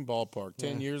ballpark.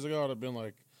 10 years ago, I'd have been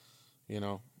like, you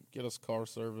know, get us car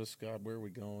service. God, where are we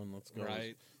going? Let's go.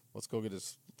 Right. Let's go get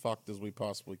as fucked as we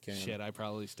possibly can. Shit, I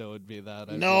probably still would be that. I'd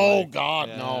be No, like, God,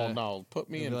 yeah. no. Put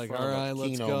me You'd in be like, front all of right, a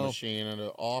let's Keno go. machine and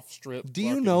an off-strip. Do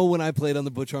you know when I played on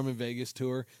the Butch Harmon Vegas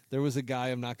tour, there was a guy,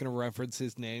 I'm not going to reference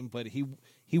his name, but he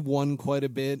won quite a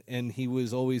bit, and he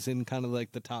was always in kind of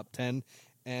like the top 10.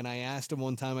 And I asked him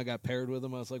one time, I got paired with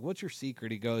him, I was like, what's your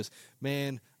secret? He goes,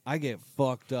 man, I get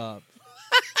fucked up.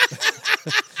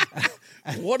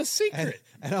 What a secret.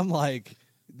 And I'm like,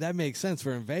 that makes sense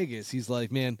for in Vegas. He's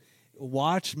like, man,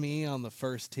 watch me on the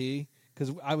first tee.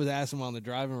 Because I was asking him on the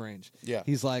driving range. Yeah.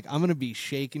 He's like, I'm going to be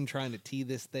shaking trying to tee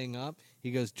this thing up.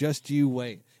 He goes, just you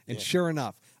wait. And sure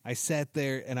enough, I sat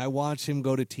there and I watched him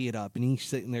go to tee it up. And he's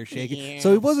sitting there shaking. Yeah.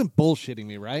 So he wasn't bullshitting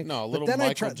me, right? No, a But little then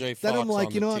Michael J. Then I'm Fox like,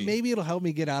 on you the know what? tee. Maybe it'll help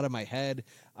me get out of my head.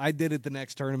 I did it the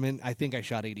next tournament. I think I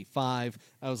shot 85.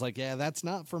 I was like, yeah, that's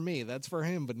not for me. That's for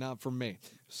him, but not for me.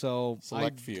 So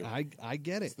Select few. I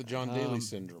get it. It's the John Daly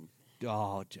syndrome.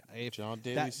 Oh, John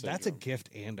Daly that's a syndrome. gift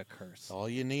and a curse. All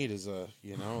you need is a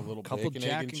little Couple bacon,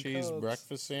 Jack egg, and and cheese Cokes.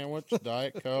 breakfast sandwich,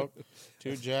 Diet Coke,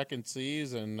 2 Jack and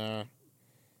C's, and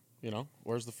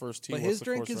where's the first tee? But What's his the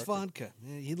drink course is record? vodka.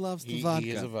 Yeah, he loves the He vodka.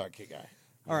 is a vodka guy.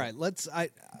 All right,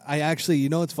 I actually, you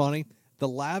know what's funny? The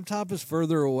laptop is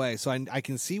further away, so I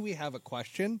can see we have a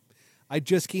question. I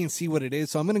just can't see what it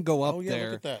is, so I'm going to go up Oh, yeah, there.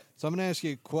 look at that. So I'm going to ask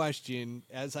you a question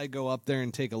as I go up there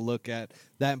and take a look at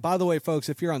that. And by the way, folks,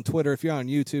 if you're on Twitter, if you're on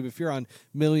YouTube, if you're on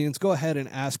Millions, go ahead and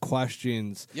ask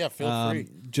questions. Yeah, feel free.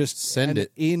 Just Send and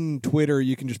it. in Twitter.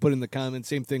 You can just put in the comments.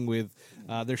 Same thing with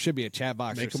there should be a chat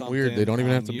box. Make or them something weird. They don't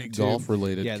even on have to be YouTube. golf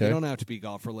related, Yeah, they okay? don't have to be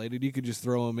golf related. You could just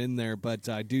throw them in there. But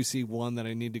I do see one that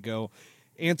I need to go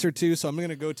answer to, so I'm going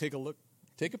to go take a look.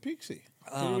 Take a peek-see.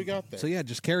 What do we got there? So yeah,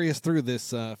 just carry us through this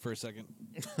for a second.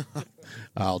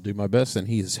 I'll do my best, and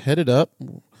he's headed up.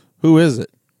 Who is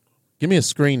it? Give me a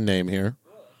screen name here.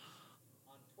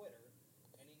 On Twitter,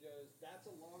 and he goes,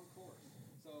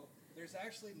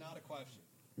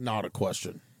 Not a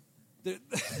question.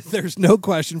 There's no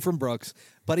question from Brooks,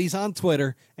 but he's on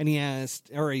Twitter and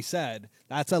he said,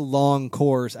 that's a long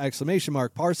course, !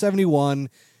 Par 71,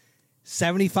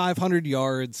 7,500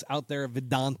 yards out there at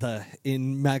Vedanta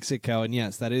in Mexico. And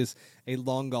yes, that is a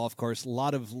long golf course. A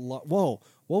lot of, whoa,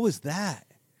 what was that?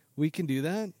 We can do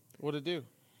that? What'd it do?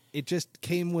 It just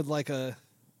came with like a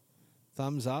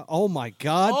thumbs up. Oh my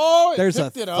God. Oh, there's a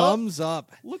thumbs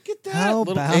up. Look at that. How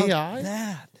little about AI?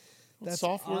 that? What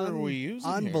software are we using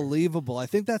Unbelievable. Here? I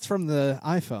think that's from the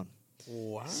iPhone.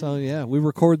 Wow. So, yeah, we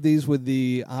record these with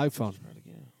the iPhone. Try it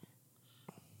again.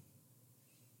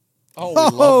 Oh,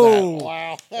 we love that.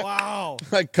 Wow. Wow.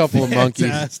 A couple of monkeys.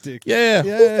 Fantastic. Yeah.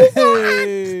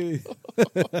 Yay.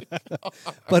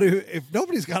 But if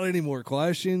nobody's got any more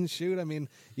questions, shoot, I mean,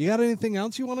 you got anything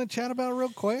else you want to chat about real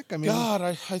quick? I mean, God,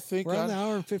 I think we're on the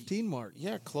hour and 15 mark.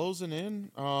 Yeah, closing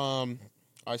in.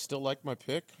 I still like my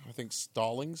pick. I think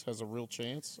Stallings has a real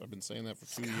chance. I've been saying that for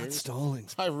 2 years.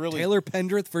 Stallings. Taylor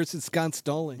Pendrith versus Scott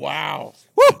Stallings. Wow.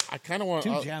 Woo! I kind of want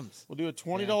two gems. We'll do a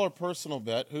 $20 personal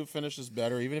bet. Who finishes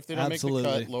better, even if they don't make the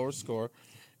cut, lower score.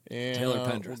 And Taylor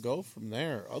Pendrith. We'll go from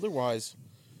there. Otherwise,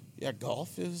 yeah,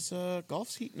 golf's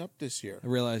heating up this year. I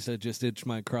realized I just itched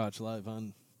my crotch live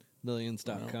on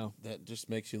millions.co. That just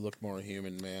makes you look more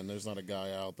human, man. There's not a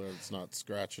guy out there that's not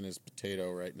scratching his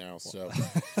potato right now. So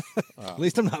at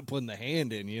least I'm not putting the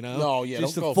hand in, you know? No, yeah.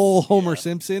 Just don't a go full Homer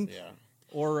Simpson. Yeah.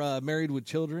 Or Married with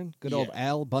Children. Good old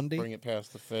Al Bundy. Bring it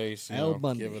past the face. Al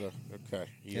Bundy. Give it okay.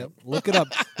 Yep. Look it up.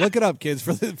 Look it up, kids.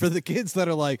 For the kids that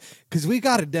are like, because we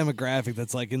got a demographic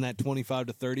that's like in that 25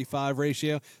 to 35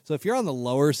 ratio. So if you're on the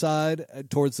lower side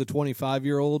towards the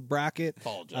 25-year-old bracket,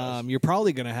 you're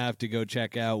probably going to have to go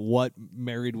check out what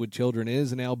Married with Children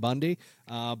is and Al Bundy.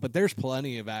 But there's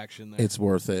plenty of action there. It's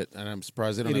worth it, and I'm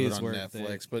surprised they don't have it on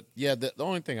Netflix. It. But yeah, the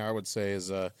only thing I would say is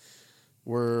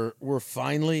we're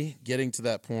finally getting to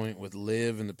that point with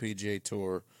LIV and the PGA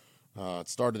Tour. It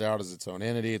started out as its own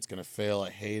entity. It's going to fail.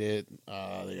 I hate it.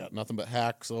 They got nothing but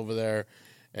hacks over there,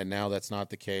 and now that's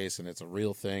not the case, and it's a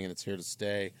real thing, and it's here to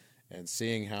stay. And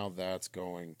seeing how that's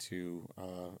going to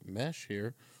mesh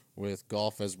here with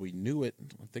golf as we knew it,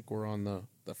 I think we're on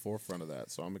the forefront of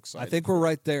that. So I'm excited. I think we're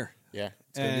right there. Yeah,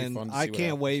 it's going to be fun to see I what can't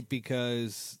happens. wait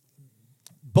because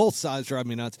both sides drive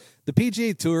me nuts. The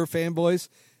PGA Tour fanboys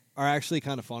are actually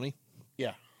kind of funny.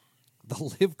 Yeah. The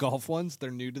LIV Golf ones,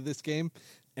 they're new to this game,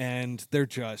 and they're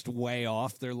just way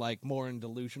off. They're like more in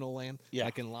delusional land,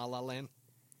 like in La La Land.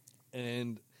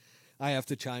 And I have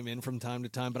to chime in from time to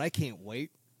time, but I can't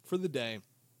wait for the day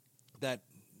that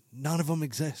none of them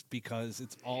exist because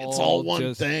it's all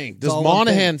one thing. Does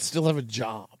Monahan still have a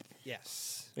job?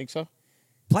 Yes. Think so?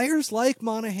 Players like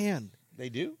Monahan. They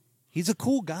do? He's a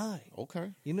cool guy.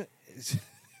 Okay. You know,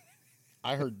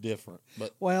 I heard different,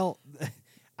 but well,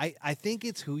 I think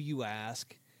it's who you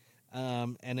ask,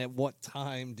 and at what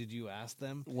time did you ask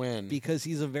them? When? Because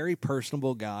he's a very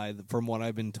personable guy, from what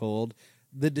I've been told.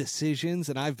 The decisions,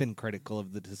 and I've been critical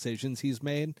of the decisions he's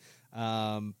made,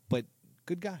 but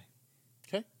good guy.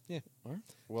 Okay. Yeah. All right.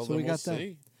 Well, So then we got we'll that.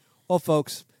 see. Well,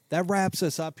 folks, that wraps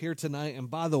us up here tonight. And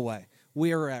by the way,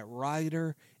 we are at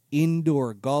Ryder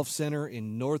Indoor Golf Center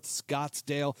in North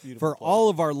Scottsdale. For all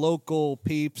of our local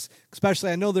peeps,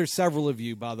 especially I know there's several of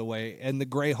you, by the way, in the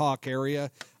Greyhawk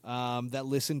area that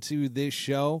listen to this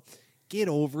show. Get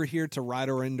over here to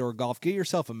Ryder Indoor Golf. Get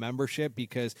yourself a membership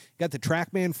because you got the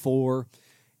TrackMan 4.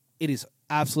 It is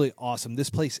absolutely awesome. This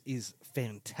place is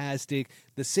fantastic.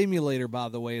 The simulator, by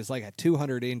the way, is like a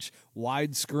 200-inch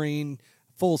widescreen,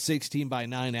 full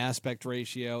 16:9 aspect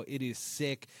ratio. It is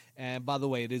sick. And by the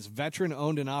way, it is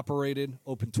veteran-owned and operated,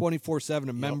 open 24/7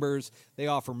 to members. They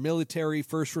offer military,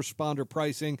 first responder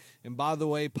pricing. And by the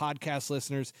way, podcast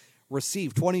listeners,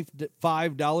 receive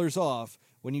 $25 off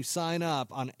when you sign up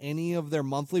on any of their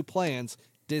monthly plans.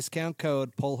 Discount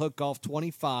code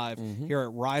PullHookGolf25 here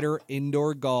at Ryder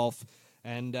Indoor Golf.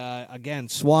 And again,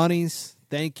 Swannies,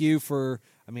 thank you for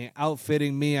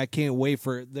outfitting me. I can't wait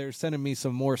for they're sending me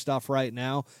some more stuff right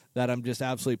now that I'm just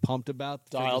absolutely pumped about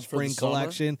for the spring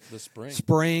collection. The spring.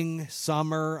 Spring,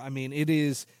 summer. It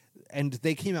is, and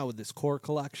they came out with this core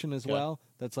collection as well.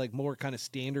 That's like more kind of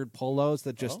standard polos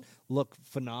that just look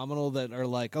phenomenal, that are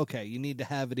like, okay, you need to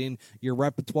have it in your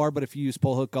repertoire, but if you use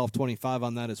Pull Hook Golf 25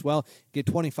 on that as well, get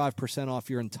 25%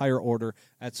 off your entire order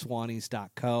at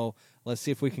swannies.co. Let's see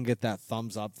if we can get that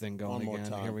thumbs up thing going One more again.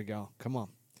 time. Here we go. Come on.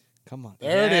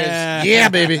 There it is. Yeah,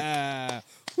 baby.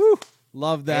 Woo.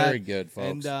 Love that. Very good,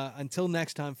 folks. And until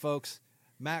next time, folks,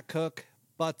 Matt Cook,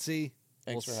 Butsy,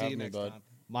 Thanks for we'll see having you me, next bud. time.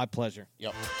 My pleasure.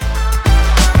 Yep.